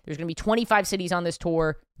 ashleygavin.com. There's going to be 25 cities on this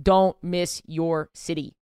tour. Don't miss your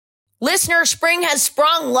city. Listener, spring has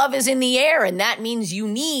sprung, love is in the air, and that means you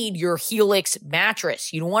need your Helix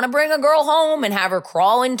mattress. You don't want to bring a girl home and have her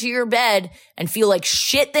crawl into your bed and feel like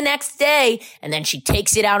shit the next day, and then she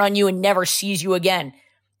takes it out on you and never sees you again.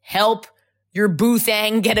 Help your boo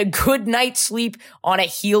thang get a good night's sleep on a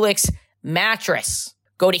Helix mattress.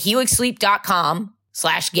 Go to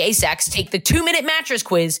helixsleep.com/gaysex, take the 2-minute mattress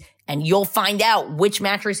quiz, and you'll find out which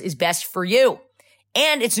mattress is best for you.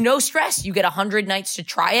 And it's no stress. You get 100 nights to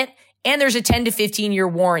try it. And there's a 10 to 15 year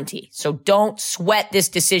warranty. So don't sweat this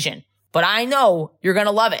decision. But I know you're going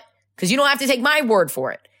to love it because you don't have to take my word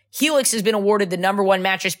for it. Helix has been awarded the #1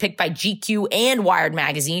 mattress picked by GQ and Wired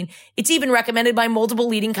magazine. It's even recommended by multiple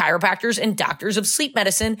leading chiropractors and doctors of sleep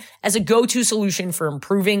medicine as a go-to solution for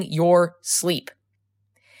improving your sleep.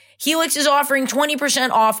 Helix is offering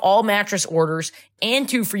 20% off all mattress orders and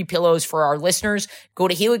 2 free pillows for our listeners. Go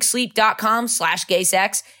to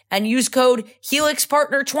helixsleep.com/gaysex and use code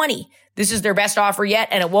HelixPartner20. This is their best offer yet,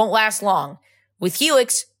 and it won't last long. With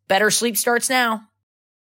Helix, better sleep starts now.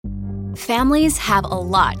 Families have a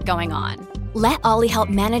lot going on. Let Ollie help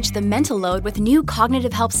manage the mental load with new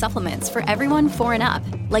cognitive help supplements for everyone 4 and up,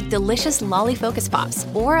 like delicious Lolly Focus Pops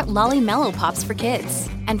or Lolly Mellow Pops for kids.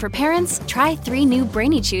 And for parents, try 3 new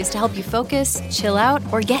Brainy Chews to help you focus, chill out,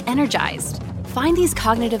 or get energized. Find these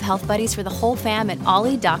cognitive health buddies for the whole fam at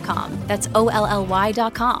ollie.com. That's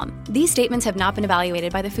OLLY.com. These statements have not been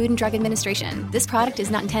evaluated by the Food and Drug Administration. This product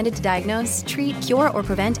is not intended to diagnose, treat, cure, or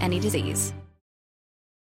prevent any disease.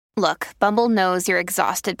 Look, Bumble knows you're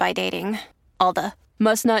exhausted by dating. All the,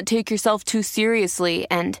 must not take yourself too seriously,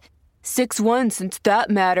 and 6'1" since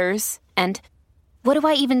that matters, and what do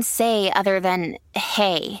I even say other than,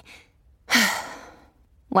 hey?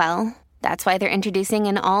 Well, that's why they're introducing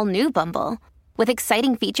an all-new Bumble, with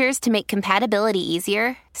exciting features to make compatibility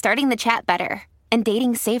easier, starting the chat better, and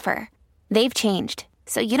dating safer. They've changed,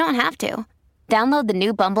 so you don't have to. Download the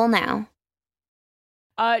new Bumble now.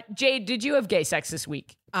 Jade, did you have gay sex this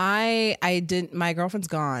week? I didn't. My girlfriend's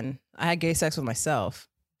gone. I had gay sex with myself,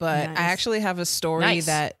 but Nice. I actually have a story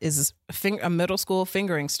that is a middle school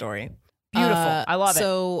fingering story. Beautiful. I love it.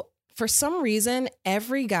 So for some reason,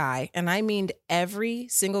 every guy, and I mean every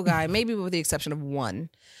single guy, maybe with the exception of one,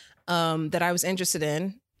 that I was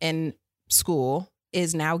interested in school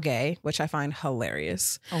is now gay, which I find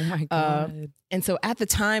hilarious. Oh my God. And so at the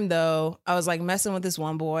time, though, I was like messing with this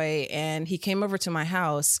one boy, and he came over to my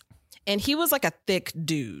house, and he was like a thick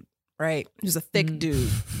dude, right? He was a thick dude,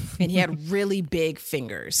 and he had really big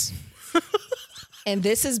fingers. And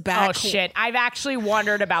this is back. Oh shit! I've actually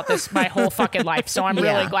wondered about this my whole fucking life, so I'm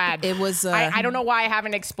really glad. It was. I don't know why I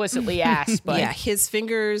haven't explicitly asked, but yeah, his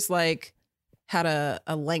fingers like had a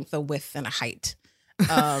length, a width, and a height.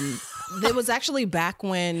 It was actually back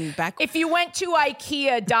if you went to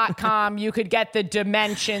IKEA.com, you could get the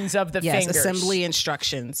dimensions of the fingers. Assembly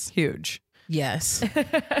instructions. Huge. Yes.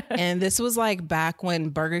 And this was like back when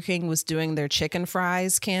Burger King was doing their chicken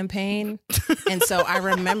fries campaign. And so I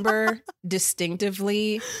remember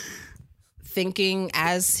distinctively thinking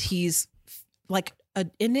as he's like,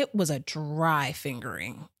 and it was a dry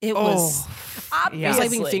fingering. It was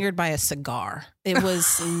like being fingered by a cigar. It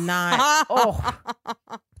was not.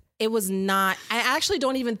 It was not. I actually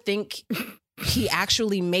don't even think he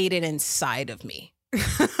actually made it inside of me.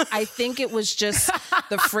 I think it was just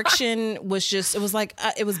the friction was just, it was like,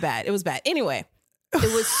 it was bad. It was bad. Anyway,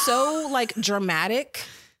 it was so like dramatic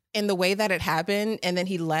in the way that it happened. And then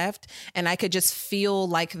he left and I could just feel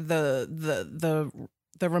like the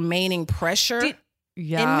remaining pressure in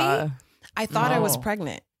me. I thought I was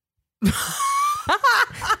pregnant.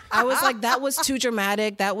 I was like, that was too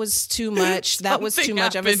dramatic. That was too much. That was too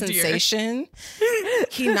much of a sensation.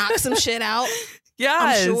 He knocked some shit out.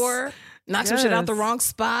 Yes. I'm sure. Knocked some shit out the wrong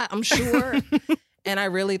spot. I'm sure. And I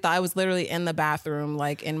really thought I was literally in the bathroom,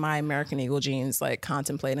 like in my American Eagle jeans, like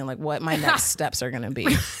contemplating like what my next steps are going to be.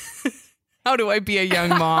 How do I be a young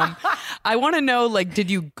mom? I want to know, like, did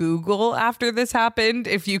you Google after this happened?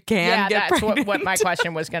 If you can get that's pregnant? what my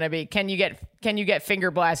question was going to be. Can you get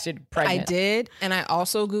finger blasted pregnant? I did. And I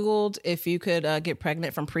also Googled if you could get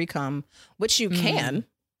pregnant from pre-cum, which you can.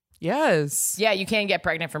 Yes. Yeah, you can get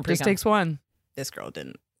pregnant from pre-cum. Just takes one. This girl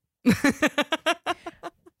didn't.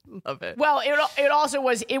 Love it. Well, it also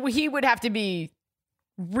was, he would have to be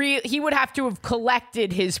he would have to have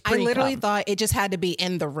collected his pre-cum. I literally thought it just had to be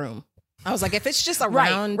in the room. I was like, if it's just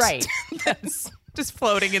around. Right. Just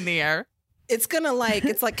floating in the air. It's gonna like,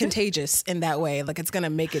 it's like contagious in that way. Like it's gonna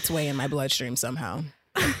make its way in my bloodstream somehow.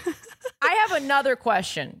 I have another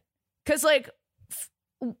question. Because like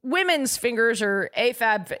women's fingers are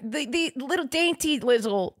AFAB, the little dainty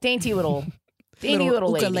little ladies.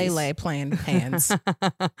 Ukulele playing hands.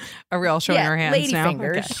 Are we all showing our hands lady now?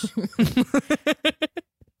 fingers. Okay.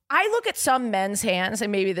 I look at some men's hands,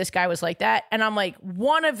 and maybe this guy was like that, and I'm like,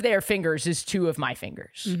 one of their fingers is two of my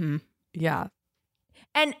fingers. Mm-hmm. Yeah.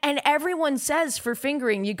 And everyone says for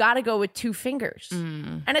fingering, you got to go with two fingers.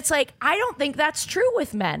 And it's like, I don't think that's true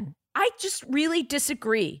with men. I just really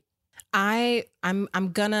disagree. I'm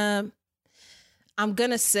gonna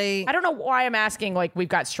say, I don't know why I'm asking, like, we've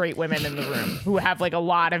got straight women in the room who have like a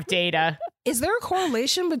lot of data. is there a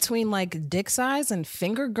correlation between like dick size and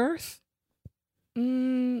finger girth?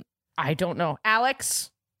 I don't know.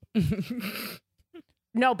 Alex?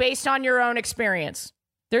 No, based on your own experience.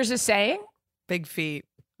 There's a saying. Big feet.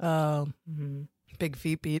 Oh, Big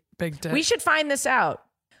feet beat big dick. We should find this out.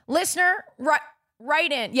 Listener,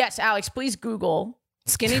 write in. Yes, Alex, please Google.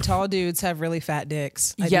 skinny tall dudes have really fat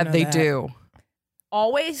dicks. I yeah, know they that, do.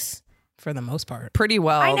 Always. for the most part. Pretty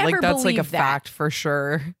well. I never Like that's like a believed that. fact for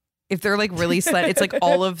sure. If they're like really slim, it's like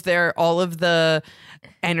all of the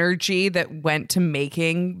energy that went to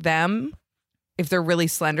making them. If they're really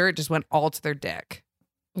slender, it just went all to their dick.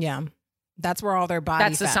 Yeah, that's where all their body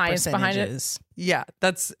That's the fat science behind it? percentage is. Yeah,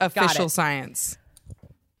 that's official it. science.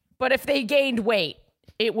 But if they gained weight,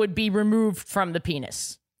 it would be removed from the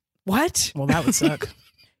penis. What? Well, that would suck.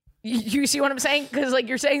 You see what I'm saying? Because like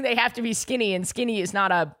you're saying they have to be skinny, and skinny is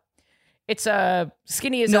not a. It's a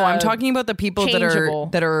skinny is No, a I'm talking about the people changeable.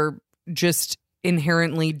 that are just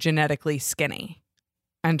inherently genetically skinny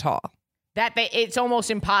and tall. that it's almost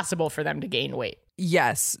impossible for them to gain weight.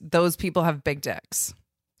 Yes, those people have big dicks.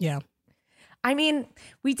 Yeah. I mean,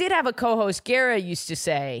 we did have a co-host, Gara used to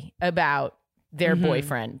say about their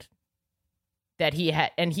boyfriend that he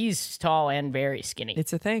had, and he's tall and very skinny.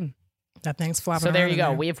 It's a thing. That thing's flopping So there around you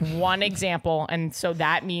in go. We have one example, and so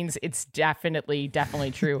that means it's definitely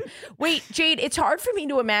true. Wait, Jade, it's hard for me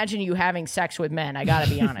to imagine you having sex with men. I gotta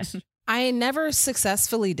be honest. I never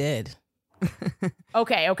successfully did.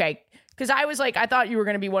 Okay. Because I was like, I thought you were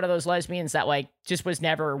going to be one of those lesbians that like just was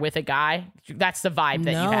never with a guy. That's the vibe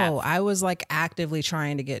that you have. No, I was like actively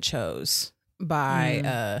trying to get chose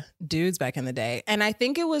by dudes back in the day. And I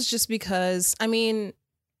think it was just because, I mean,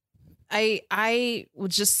 I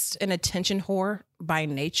was just an attention whore by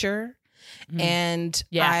nature. And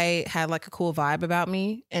I had like a cool vibe about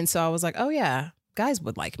me. And so I was like, oh yeah, guys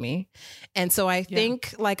would like me. And so I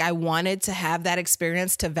think like I wanted to have that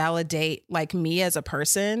experience to validate like me as a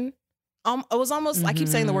person. It was almost, I keep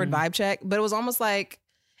saying the word vibe check, but it was almost like,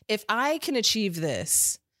 if I can achieve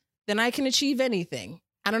this, then I can achieve anything.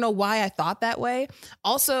 I don't know why I thought that way.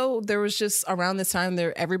 Also, there was just around this time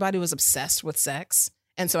there, everybody was obsessed with sex.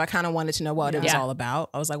 And so I kind of wanted to know what it was all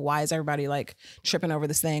about. I was like, why is everybody like tripping over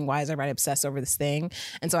this thing? Why is everybody obsessed over this thing?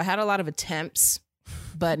 And so I had a lot of attempts,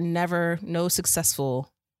 but none of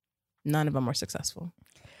them were successful.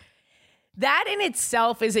 That in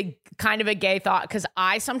itself is a kind of a gay thought, because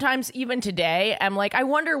I sometimes, even today, am like, I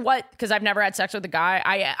wonder what, because I've never had sex with a guy.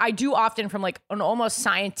 I do often from like an almost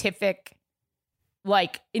scientific,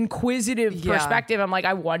 like inquisitive perspective. I'm like,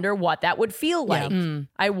 I wonder what that would feel like.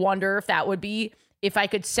 I wonder if that would be, if I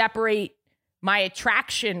could separate my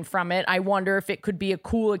attraction from it, I wonder if it could be a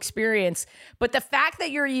cool experience. But the fact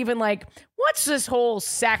that you're even like, what's this whole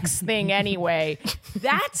sex thing anyway?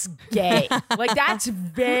 That's gay. Like, that's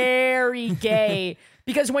very gay.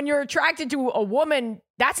 Because when you're attracted to a woman,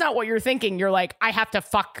 that's not what you're thinking. You're like, I have to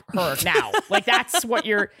fuck her now. Like, that's what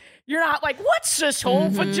you're not like, what's this whole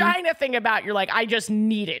vagina thing about? You're like, I just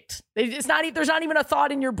need it. It's not, there's not even a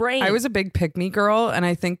thought in your brain. I was a big pick-me girl, and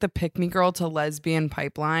I think the pick-me girl to lesbian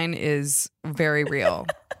pipeline is very real.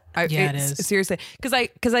 It is. Seriously. Because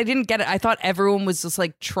I didn't get it. I thought everyone was just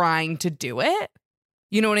like trying to do it.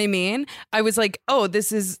 You know what I mean? I was like, oh,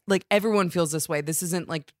 this is like, everyone feels this way. This isn't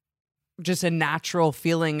like just a natural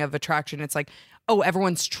feeling of attraction. It's like, oh,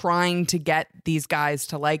 everyone's trying to get these guys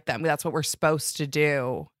to like them. That's what we're supposed to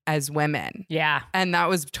do as women. Yeah. And that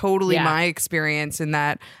was totally my experience, in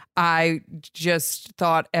that I just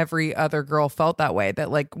thought every other girl felt that way,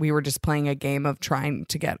 that like we were just playing a game of trying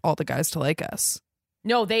to get all the guys to like us.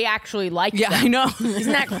 No, they actually liked them. I know.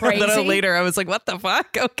 Isn't that crazy? A little later, I was like, what the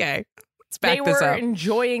fuck? Okay. Let's back they this were up.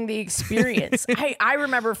 enjoying the experience. I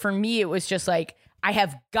remember for me, it was just like, I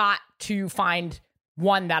have got to find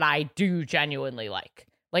one that I do genuinely like.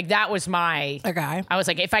 Like, that was my... A guy. I was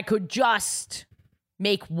like, if I could just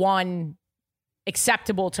make one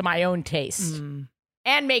acceptable to my own taste,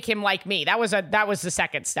 and make him like me. That was the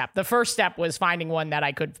second step. The first step was finding one that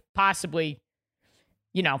I could possibly,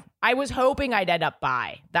 I was hoping I'd end up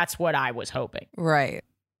bi. That's what I was hoping. Right.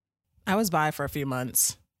 I was bi for a few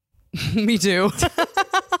months. Me too.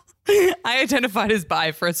 I identified as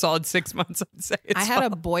bi for a solid 6 months, I'd say. I had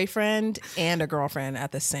a boyfriend and a girlfriend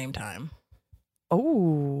at the same time.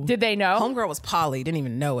 Oh. Did they know? Homegirl was poly, didn't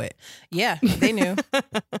even know it. Yeah, they knew.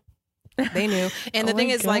 They knew. And the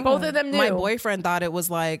thing is, like, both of them knew. My boyfriend thought it was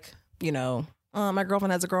like, my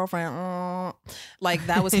girlfriend has a girlfriend. Like,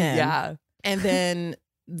 that was him. Yeah. And then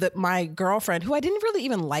my girlfriend, who I didn't really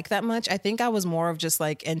even like that much, I think I was more of just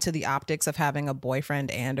like into the optics of having a boyfriend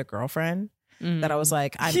and a girlfriend. That I was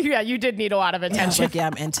like, you did need a lot of attention.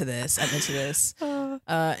 I'm into this.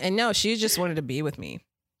 And no, she just wanted to be with me.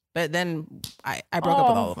 But then I broke up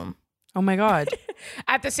with all of them. Oh my God.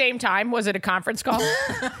 At the same time, was it a conference call?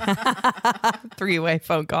 3-way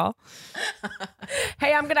phone call.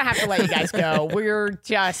 Hey, I'm going to have to let you guys go. We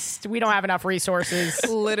don't have enough resources.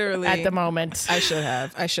 Literally. At the moment. I should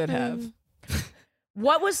have.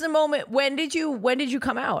 What was the moment? When did you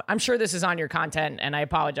come out? I'm sure this is on your content, and I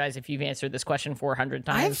apologize if you've answered this question 400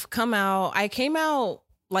 times. I came out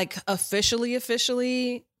like officially,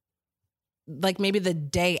 like maybe the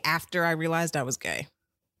day after I realized I was gay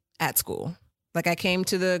at school. Like I came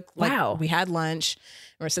to wow. We had lunch,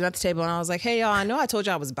 we were sitting at the table, and I was like, hey y'all, I know I told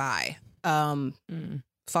you I was bi.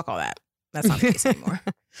 Fuck all that. That's not the case anymore.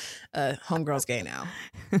 Homegirl's gay now.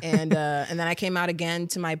 And then I came out again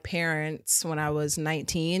to my parents when I was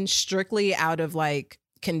 19, strictly out of like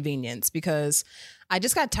convenience, because I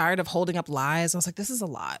just got tired of holding up lies. I was like, this is a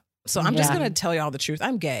lot. So I'm just going to tell y'all the truth.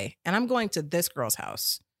 I'm gay and I'm going to this girl's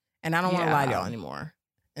house and I don't want to lie to y'all anymore.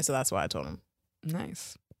 And so that's why I told him.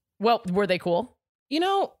 Nice. Well, were they cool?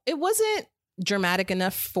 It wasn't dramatic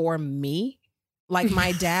enough for me. Like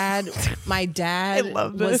my dad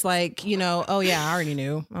was like, oh yeah, I already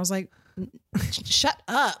knew. I was like, shut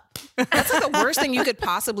up. That's like the worst thing you could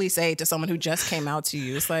possibly say to someone who just came out to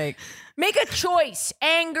you. It's like, make a choice: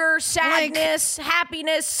 anger, sadness,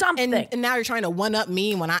 happiness, something. And now you're trying to one up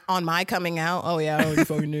me on my coming out. Oh yeah, I already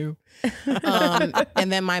fucking knew.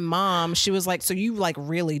 And then my mom, she was like, so you like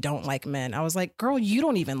really don't like men? I was like, girl, you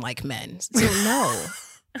don't even like men. So no.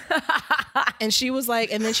 And she was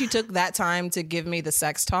like, and then she took that time to give me the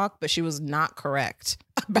sex talk, but she was not correct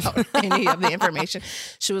about any of the information.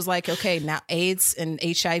 She was like, okay, now AIDS and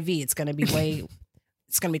HIV, it's going to be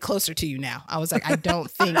closer to you now. I was like, I don't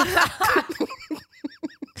think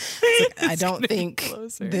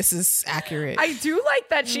this is accurate. I do like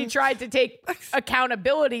that she tried to take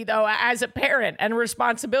accountability, though, as a parent and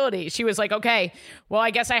responsibility. She was like, okay, well,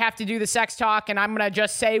 I guess I have to do the sex talk and I'm going to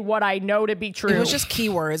just say what I know to be true. It was just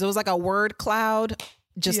keywords. It was like a word cloud,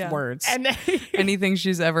 just words. And then anything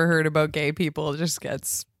she's ever heard about gay people just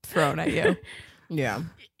gets thrown at you. Yeah.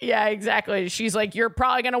 Yeah, exactly. She's like, you're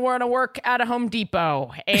probably going to want to work at a Home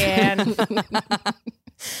Depot. And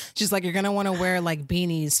she's like, you're going to want to wear like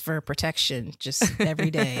beanies for protection just every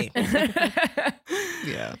day.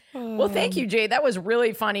 Yeah. Well, thank you, Jade. That was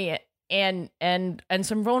really funny and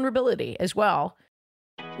some vulnerability as well.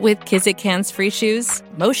 With Kizik hands-free shoes,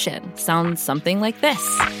 motion sounds something like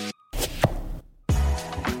this.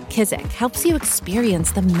 Kizik helps you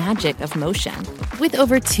experience the magic of motion. With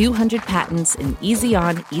over 200 patents and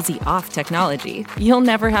easy-on, easy-off technology, you'll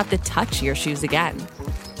never have to touch your shoes again.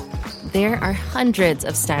 There are hundreds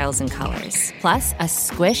of styles and colors, plus a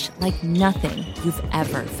squish like nothing you've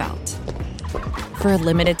ever felt. For a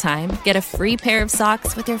limited time, get a free pair of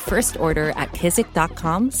socks with your first order at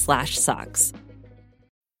kizik.com/socks.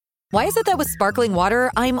 Why is it that with sparkling water,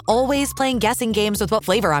 I'm always playing guessing games with what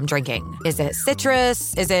flavor I'm drinking? Is it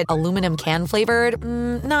citrus? Is it aluminum can flavored?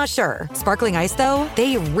 Not sure. Sparkling ice, though,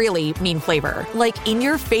 they really mean flavor. Like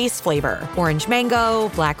in-your-face flavor. Orange mango,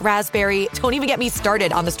 black raspberry. Don't even get me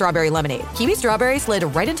started on the strawberry lemonade. Kiwi Strawberry slid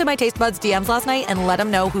right into my taste buds DMs last night and let them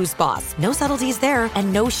know who's boss. No subtleties there,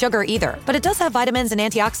 and no sugar either. But it does have vitamins and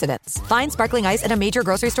antioxidants. Find sparkling ice at a major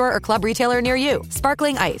grocery store or club retailer near you.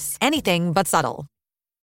 Sparkling ice. Anything but subtle.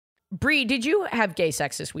 Bree, did you have gay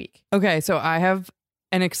sex this week? Okay, so I have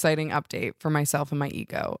an exciting update for myself and my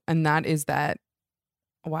ego. And that is that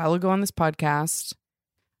a while ago on this podcast,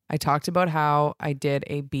 I talked about how I did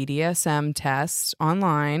a BDSM test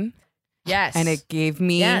online. Yes. And it gave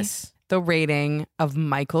me the rating of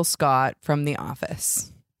Michael Scott from The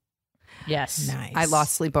Office. Yes. Nice. I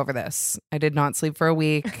lost sleep over this. I did not sleep for a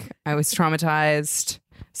week. I was traumatized,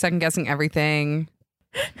 second guessing everything.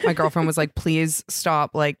 My girlfriend was like, please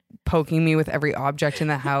stop like poking me with every object in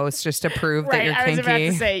the house just to prove that you're kinky. I was about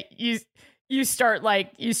to say, You start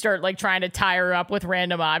trying to tie her up with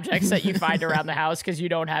random objects that you find around the house because you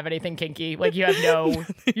don't have anything kinky. Like you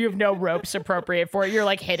have no ropes appropriate for it. You're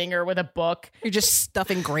like hitting her with a book. You're just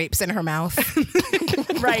stuffing grapes in her mouth.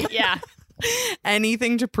 Right, yeah.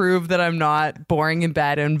 Anything to prove that I'm not boring and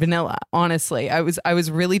bad and vanilla. Honestly, I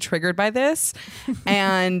was really triggered by this,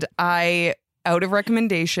 and I, out of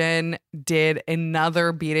recommendation, did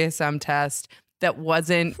another BDSM test that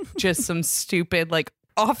wasn't just some stupid like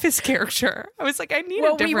office character. I was like, I need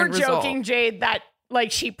a different result. We were joking, Jade, that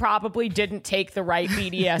like she probably didn't take the right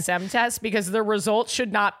BDSM test because the result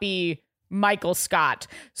should not be Michael Scott.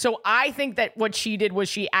 So I think that what she did was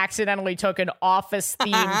she accidentally took an office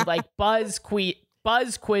themed like buzz quiz,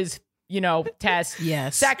 test.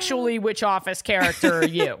 Yes. Sexually, which office character are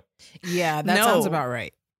you? Yeah, that sounds about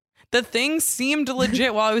right. The thing seemed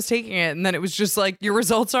legit while I was taking it, and then it was just like, your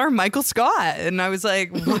results are Michael Scott. And I was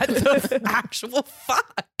like, what the actual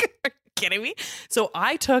fuck? Are you kidding me? So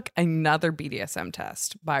I took another BDSM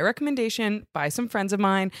test by recommendation by some friends of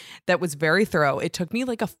mine that was very thorough. It took me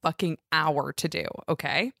like a fucking hour to do,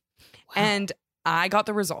 okay? Wow. And I got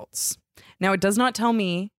the results. Now, it does not tell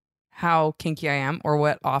me how kinky I am or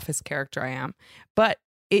what office character I am, but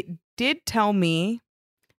it did tell me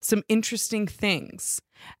some interesting things.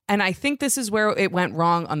 And I think this is where it went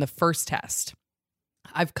wrong on the first test.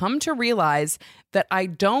 I've come to realize that I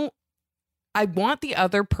want the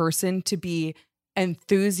other person to be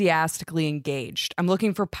enthusiastically engaged. I'm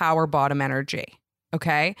looking for power bottom energy.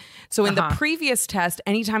 Okay. So in the previous test,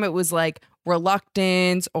 anytime it was like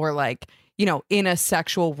reluctance or like, in a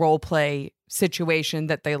sexual role play situation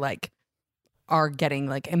that they like are getting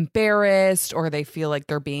like embarrassed or they feel like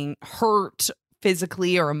they're being hurt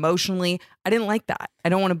physically or emotionally. I didn't like that.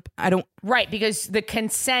 Right, because the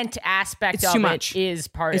consent aspect of it is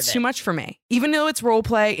part of it. It's too much for me. Even though it's role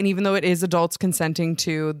play and even though it is adults consenting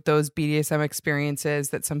to those BDSM experiences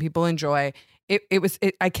that some people enjoy,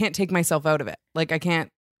 I can't take myself out of it. Like I can't.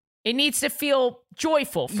 It needs to feel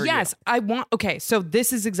joyful for you. Yes, okay, so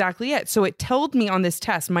this is exactly it. So it told me on this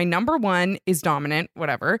test, my number 1 is dominant,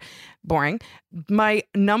 whatever, boring. My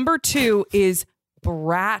number 2 is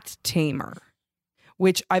brat tamer,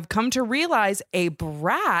 which I've come to realize a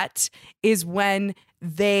brat is when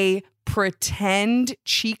they pretend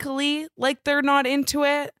cheekily like they're not into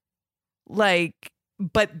it, like,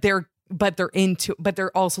 but they're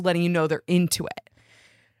also letting you know they're into it.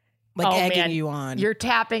 Like egging you on. You're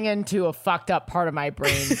tapping into a fucked up part of my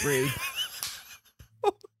brain, Bree.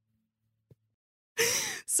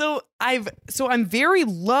 So I'm very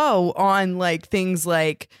low on like things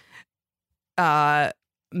like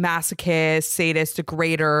masochist, sadist,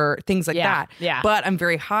 degrader, things like that. Yeah. But I'm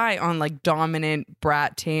very high on like dominant,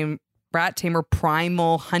 brat tamer,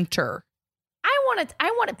 primal hunter. I want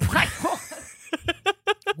to primal.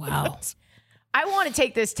 Wow. I want to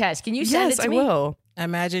take this test. Can you send it to me? Yes, I will.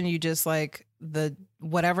 Imagine you just like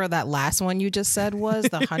whatever that last one you just said was,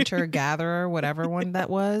 the hunter gatherer, whatever one that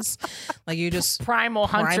was. Like you just primal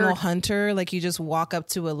hunter. Like you just walk up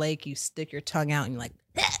to a lake, you stick your tongue out and you're like,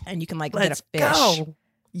 and you can like Let's get a fish. Go.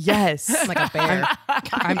 Yes. Like a bear.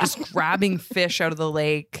 I'm just grabbing fish out of the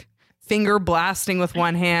lake, finger blasting with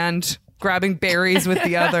one hand, grabbing berries with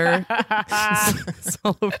the other. It's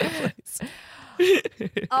all over the place.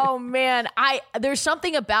 Oh man, there's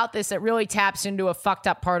something about this that really taps into a fucked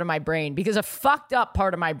up part of my brain, because a fucked up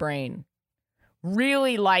part of my brain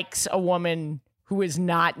really likes a woman who is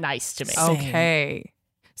not nice to me. Okay.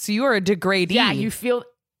 So you are a degradee. Yeah, you feel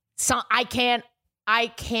I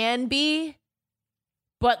can be,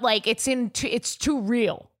 but like it's too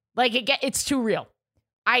real. Like it's too real.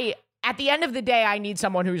 At the end of the day, I need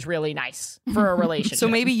someone who's really nice for a relationship. So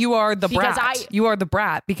maybe you are the brat. You are the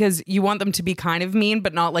brat because you want them to be kind of mean,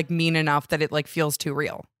 but not like mean enough that it like feels too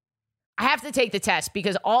real. I have to take the test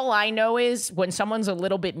because all I know is when someone's a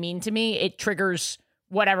little bit mean to me, it triggers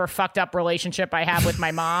whatever fucked up relationship I have with my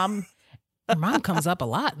mom. Your mom comes up a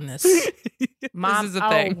lot in this. Mom, this is a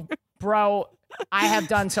thing. Bro, I have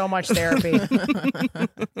done so much therapy.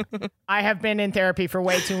 I have been in therapy for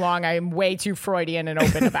way too long. I am way too Freudian and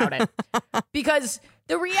open about it. Because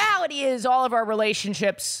the reality is all of our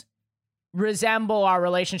relationships resemble our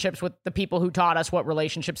relationships with the people who taught us what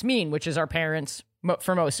relationships mean, which is our parents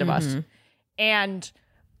for most of us. And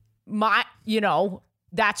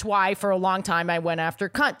that's why for a long time I went after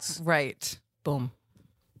cunts. Right. Boom.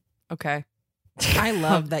 Okay. I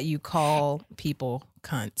love that you call people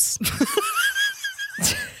cunts.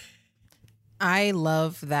 I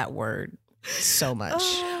love that word so much.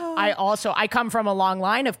 I come from a long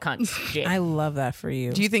line of cunts, Jade. I love that for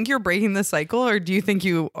you. Do you think you're breaking the cycle, or do you think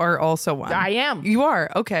you are also one? I am. You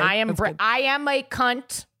are? Okay. I am a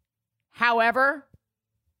cunt. However,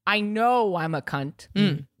 I know I'm a cunt.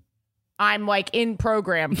 I'm like in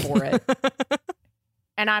program for it.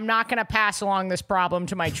 And I'm not going to pass along this problem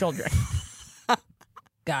to my children.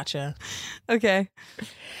 Gotcha. Okay.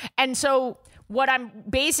 And so what I'm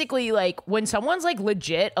basically like, when someone's like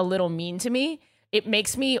legit a little mean to me, it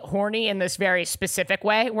makes me horny in this very specific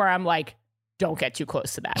way where I'm like, don't get too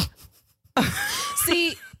close to that.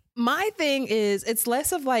 See, my thing is it's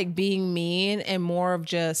less of like being mean and more of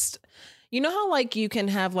just, you know how like you can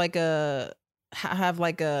have like a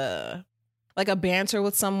banter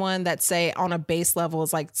with someone that say on a base level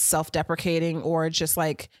is like self-deprecating or just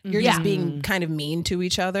like you're just being kind of mean to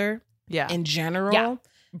each other. Yeah. In general. Yeah.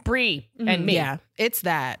 Bree and me. Yeah. It's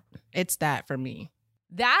that for me.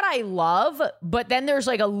 That I love, but then there's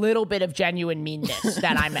like a little bit of genuine meanness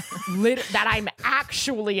that I'm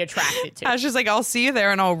actually attracted to. Ash is like, I'll see you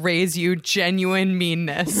there and I'll raise you genuine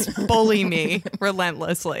meanness. Bully me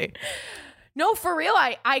relentlessly. No, for real.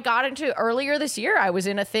 I got into earlier this year. I was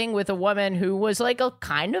in a thing with a woman who was like a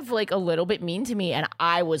kind of like a little bit mean to me. And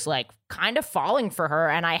I was like kind of falling for her.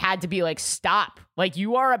 And I had to be like, stop. Like,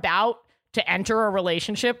 you are about to enter a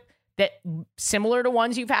relationship that similar to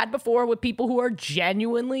ones you've had before with people who are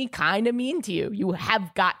genuinely kind of mean to you. You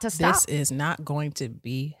have got to stop. This is not going to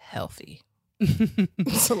be healthy.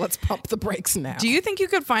 So let's pump the brakes now. Do you think you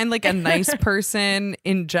could find like a nice person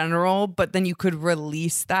in general, but then you could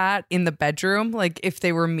release that in the bedroom? Like if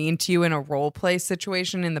they were mean to you in a role play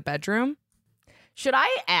situation in the bedroom? Should I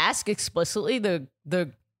ask explicitly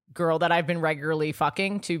the girl that I've been regularly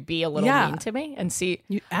fucking to be a little mean to me and see?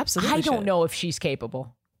 You absolutely I don't should. know if she's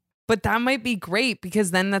capable. But that might be great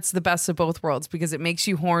because then that's the best of both worlds because it makes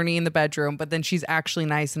you horny in the bedroom, but then she's actually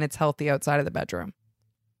nice and it's healthy outside of the bedroom.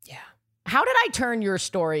 Yeah. How did I turn your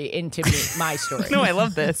story into my story? No, I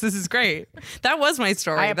love this. This is great. That was my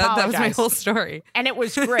story. I That was my apologize. whole story. And it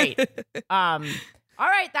was great. All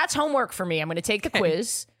right, that's homework for me. I'm going to take the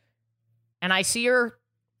quiz, and I see her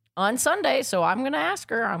on Sunday, so I'm going to ask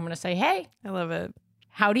her. I'm going to say, hey, I love it.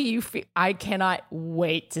 how do you feel? I cannot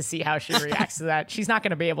wait to see how she reacts to that. She's not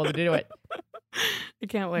going to be able to do it. I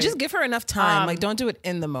can't wait. Just give her enough time. Like, don't do it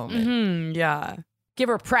in the moment. Yeah. Give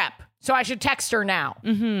her prep. So I should text her now.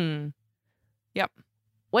 Yep.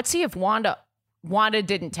 Let's see if Wanda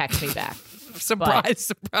didn't text me back.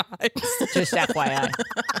 Surprise. Just FYI.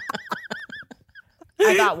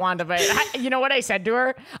 I got Wanda, but you know what I said to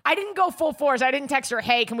her? I didn't go full force. I didn't text her,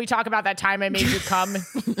 hey, can we talk about that time I made you come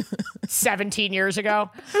 17 years ago?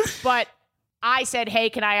 But I said, hey,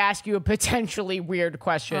 can I ask you a potentially weird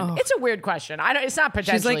question? Oh. It's a weird question. It's not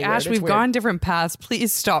potentially She's like, weird. Ash, It's we've weird. gone different paths.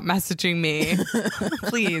 Please stop messaging me.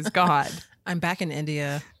 Please, God. I'm back in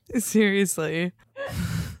India. Seriously.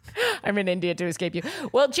 I'm in India to escape you.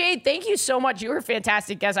 Well, Jade, thank you so much. You were a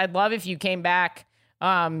fantastic guest. I'd love if you came back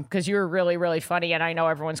because you were really, really funny, and I know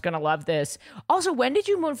everyone's going to love this. Also, when did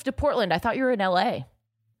you move to Portland? I thought you were in LA.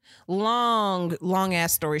 Long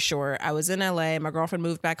ass story short. I was in LA. My girlfriend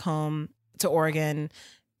moved back home to Oregon.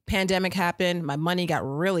 Pandemic happened. My money got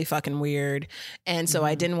really fucking weird. And so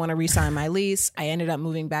I didn't want to re-sign my lease. I ended up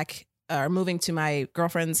moving to my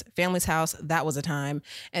girlfriend's family's house. That was a time.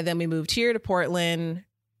 And then we moved here to Portland.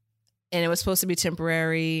 And it was supposed to be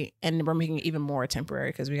temporary. And we're making it even more temporary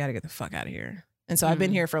because we got to get the fuck out of here. And so I've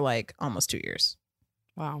been here for like almost 2 years.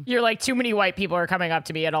 Wow. You're like, too many white people are coming up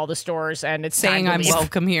to me at all the stores, and it's Saying time I'm to leave.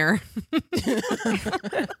 welcome here.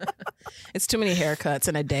 It's too many haircuts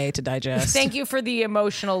in a day to digest. Thank you for the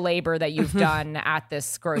emotional labor that you've done at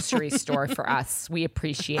this grocery store for us. We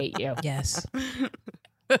appreciate you. Yes.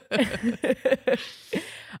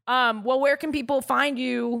 Well, where can people find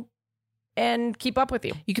you and keep up with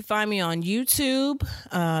you? You can find me on YouTube.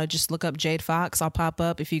 Just look up Jade Fox. I'll pop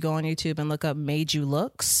up if you go on YouTube and look up Made You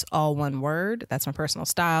Looks, all one word. That's my personal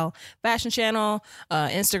style. Fashion channel,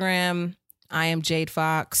 Instagram, I am Jade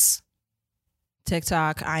Fox.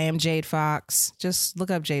 TikTok, I am Jade Fox. Just look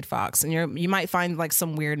up Jade Fox and you might find like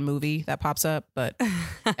some weird movie that pops up, but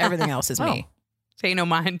everything else is me. Pay no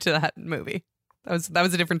mind to that movie. That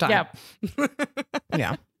was a different time. Yeah.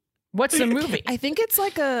 Yeah. What's the movie? I think it's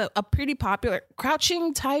like a pretty popular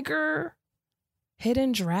Crouching Tiger,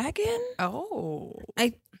 Hidden Dragon. Oh.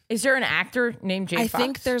 Is there an actor named Jade Fox? I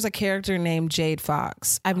think there's a character named Jade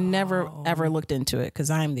Fox. I've never ever looked into it because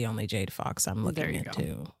I'm the only Jade Fox I'm looking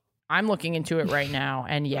into. I'm looking into it right now,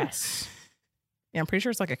 and yes. Yeah, I'm pretty sure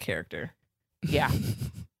it's like a character. Yeah.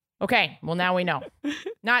 Okay, well, now we know.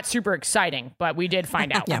 Not super exciting, but we did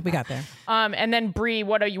find out. Yeah, we got there. And then Bree,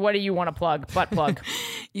 what do you want to plug? Butt plug.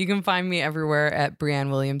 You can find me everywhere at Brianne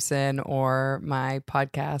Williamson or my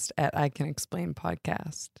podcast at I Can Explain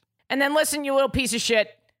Podcast. And then listen, you little piece of shit.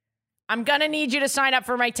 I'm gonna need you to sign up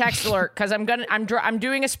for my text alert because I'm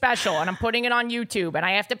doing a special and I'm putting it on YouTube and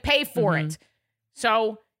I have to pay for it.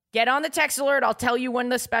 So get on the text alert. I'll tell you when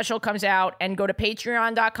the special comes out, and go to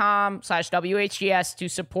patreon.com/WHGS to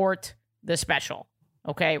support the special.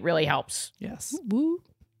 Okay, it really helps. Yes.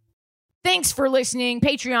 Thanks for listening.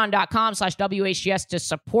 Patreon.com/WHGS to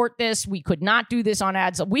support this. We could not do this on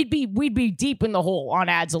ads. We'd be deep in the hole on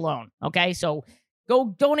ads alone. Okay, so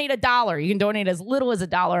go donate $1. You can donate as little as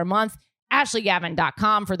 $1 a month.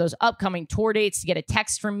 AshleyGavin.com for those upcoming tour dates to get a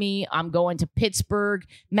text from me. I'm going to Pittsburgh,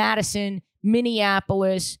 Madison,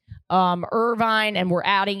 Minneapolis, Irvine, and we're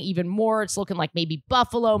adding even more. It's looking like maybe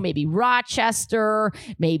Buffalo, maybe Rochester,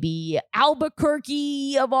 maybe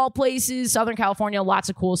Albuquerque, of all places, Southern California, lots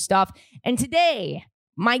of cool stuff. And today,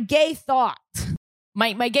 my gay thought,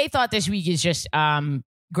 my gay thought this week is just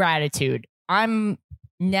gratitude. I'm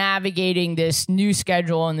navigating this new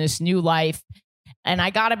schedule and this new life, and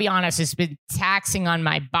I gotta be honest, it's been taxing on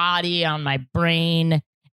my body, on my brain,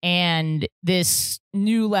 and this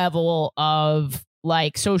new level of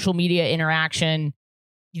like social media interaction.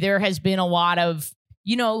 There has been a lot of,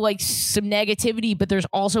 like some negativity, but there's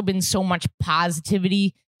also been so much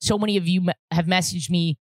positivity. So many of you have messaged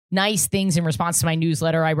me nice things in response to my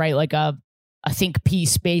newsletter. I write like a think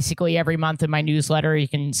piece basically every month in my newsletter. You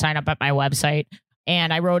can sign up at my website.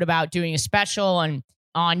 And I wrote about doing a special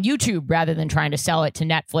on YouTube rather than trying to sell it to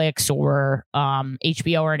Netflix or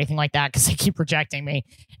HBO or anything like that, because they keep rejecting me.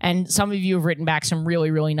 And some of you have written back some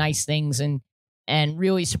really, really nice things and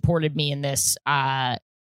really supported me in this.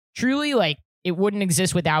 Truly, like, it wouldn't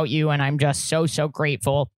exist without you. And I'm just so, so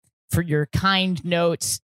grateful for your kind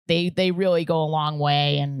notes. They really go a long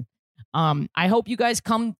way. And I hope you guys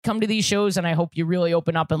come to these shows, and I hope you really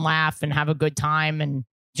open up and laugh and have a good time and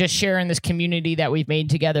just sharing this community that we've made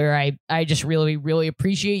together. I just really, really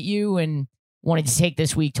appreciate you, and wanted to take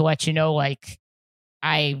this week to let you know, like,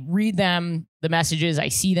 I read them, the messages, I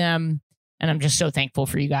see them, and I'm just so thankful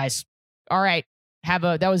for you guys. All right.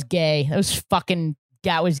 That was gay.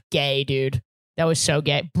 That was gay, dude. That was so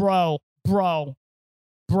gay. Bro.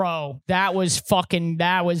 That was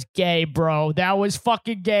gay, bro. That was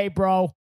fucking gay, bro.